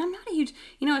me out. And I'm not a huge...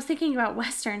 I was thinking about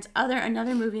Westerns.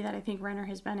 Another movie that I think Renner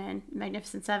has been in,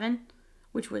 Magnificent Seven,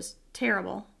 which was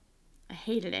terrible. I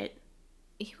hated it.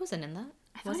 He wasn't in that.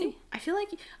 Was he? I feel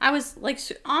like... I was,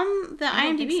 on the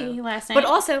IMDb last night. But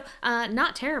also,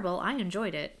 not terrible. I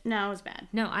enjoyed it. No, it was bad.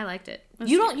 No, I liked it.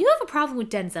 You have a problem with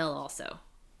Denzel also.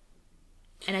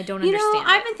 And I don't understand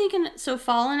I've been thinking... So,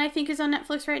 Fallen, I think, is on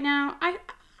Netflix right now. I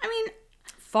mean...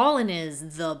 Fallen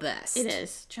is the best. It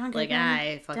is. John Goodman,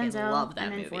 I fucking Denzel, love that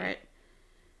I'm in movie. for it.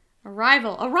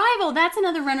 Arrival. That's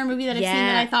another Renner movie that I've seen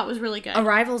that I thought was really good.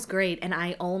 Arrival's great, and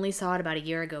I only saw it about a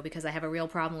year ago because I have a real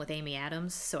problem with Amy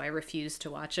Adams, so I refused to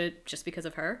watch it just because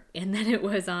of her. And then it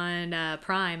was on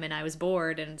Prime, and I was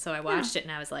bored, and so I watched it,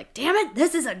 and I was like, damn it,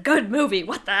 this is a good movie.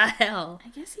 What the hell? I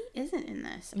guess he isn't in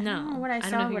this. No. I don't know what I saw,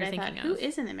 I don't know who what you're I thought. thinking Who of.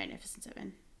 is in the Magnificent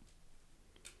Seven?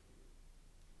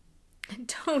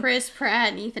 Don't. Chris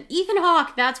Pratt and Ethan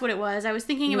Hawke, that's what it was. I was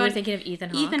thinking You about... were thinking of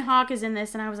Ethan Hawke? Ethan Hawke is in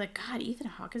this, and I was like, God, Ethan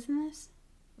Hawke is in this?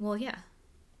 Well, yeah.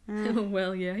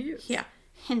 Well, yeah, he is. Yeah.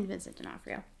 And Vincent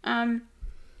D'Onofrio.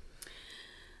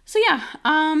 So yeah,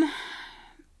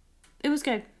 it was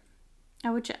good.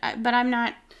 But I'm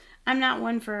not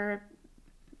one for...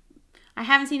 I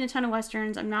haven't seen a ton of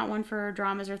Westerns. I'm not one for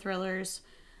dramas or thrillers.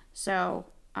 So,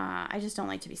 I just don't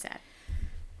like to be sad.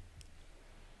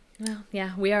 Well,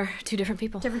 yeah, we are two different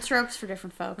people. Different strokes for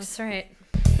different folks. That's right.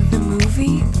 The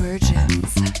movie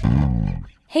Virgins.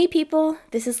 Hey people,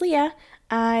 this is Leah.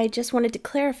 I just wanted to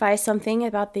clarify something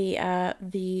about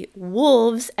the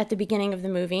wolves at the beginning of the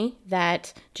movie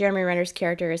that Jeremy Renner's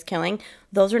character is killing.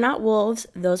 Those are not wolves,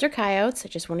 those are coyotes. I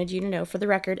just wanted you to know for the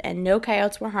record, and no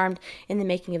coyotes were harmed in the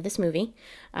making of this movie.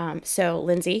 So,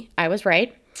 Lindsay, I was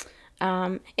right.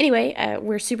 Anyway,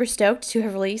 we're super stoked to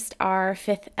have released our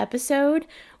 5th episode.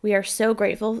 We are so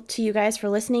grateful to you guys for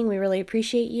listening. We really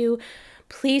appreciate you.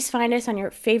 Please find us on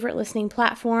your favorite listening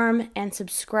platform and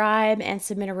subscribe and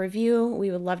submit a review.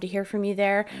 We would love to hear from you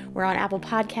there. We're on Apple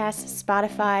Podcasts,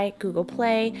 Spotify, Google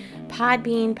Play,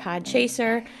 Podbean,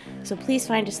 Podchaser. So please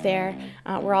find us there.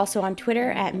 We're also on Twitter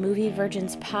at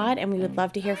MovieVirginsPod, and we would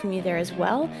love to hear from you there as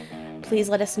well. Please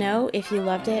let us know if you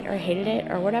loved it or hated it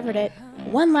or whatever it.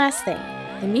 One last thing.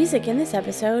 The music in this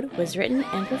episode was written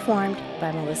and performed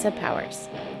by Melissa Powers.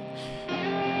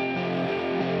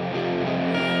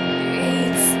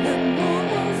 It's the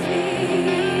movie.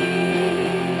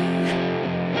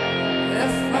 The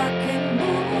fucking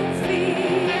movie.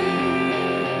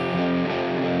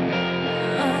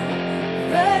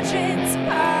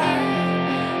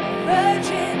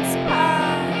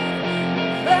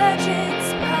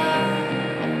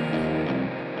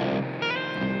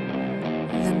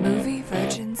 Movie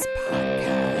Virgins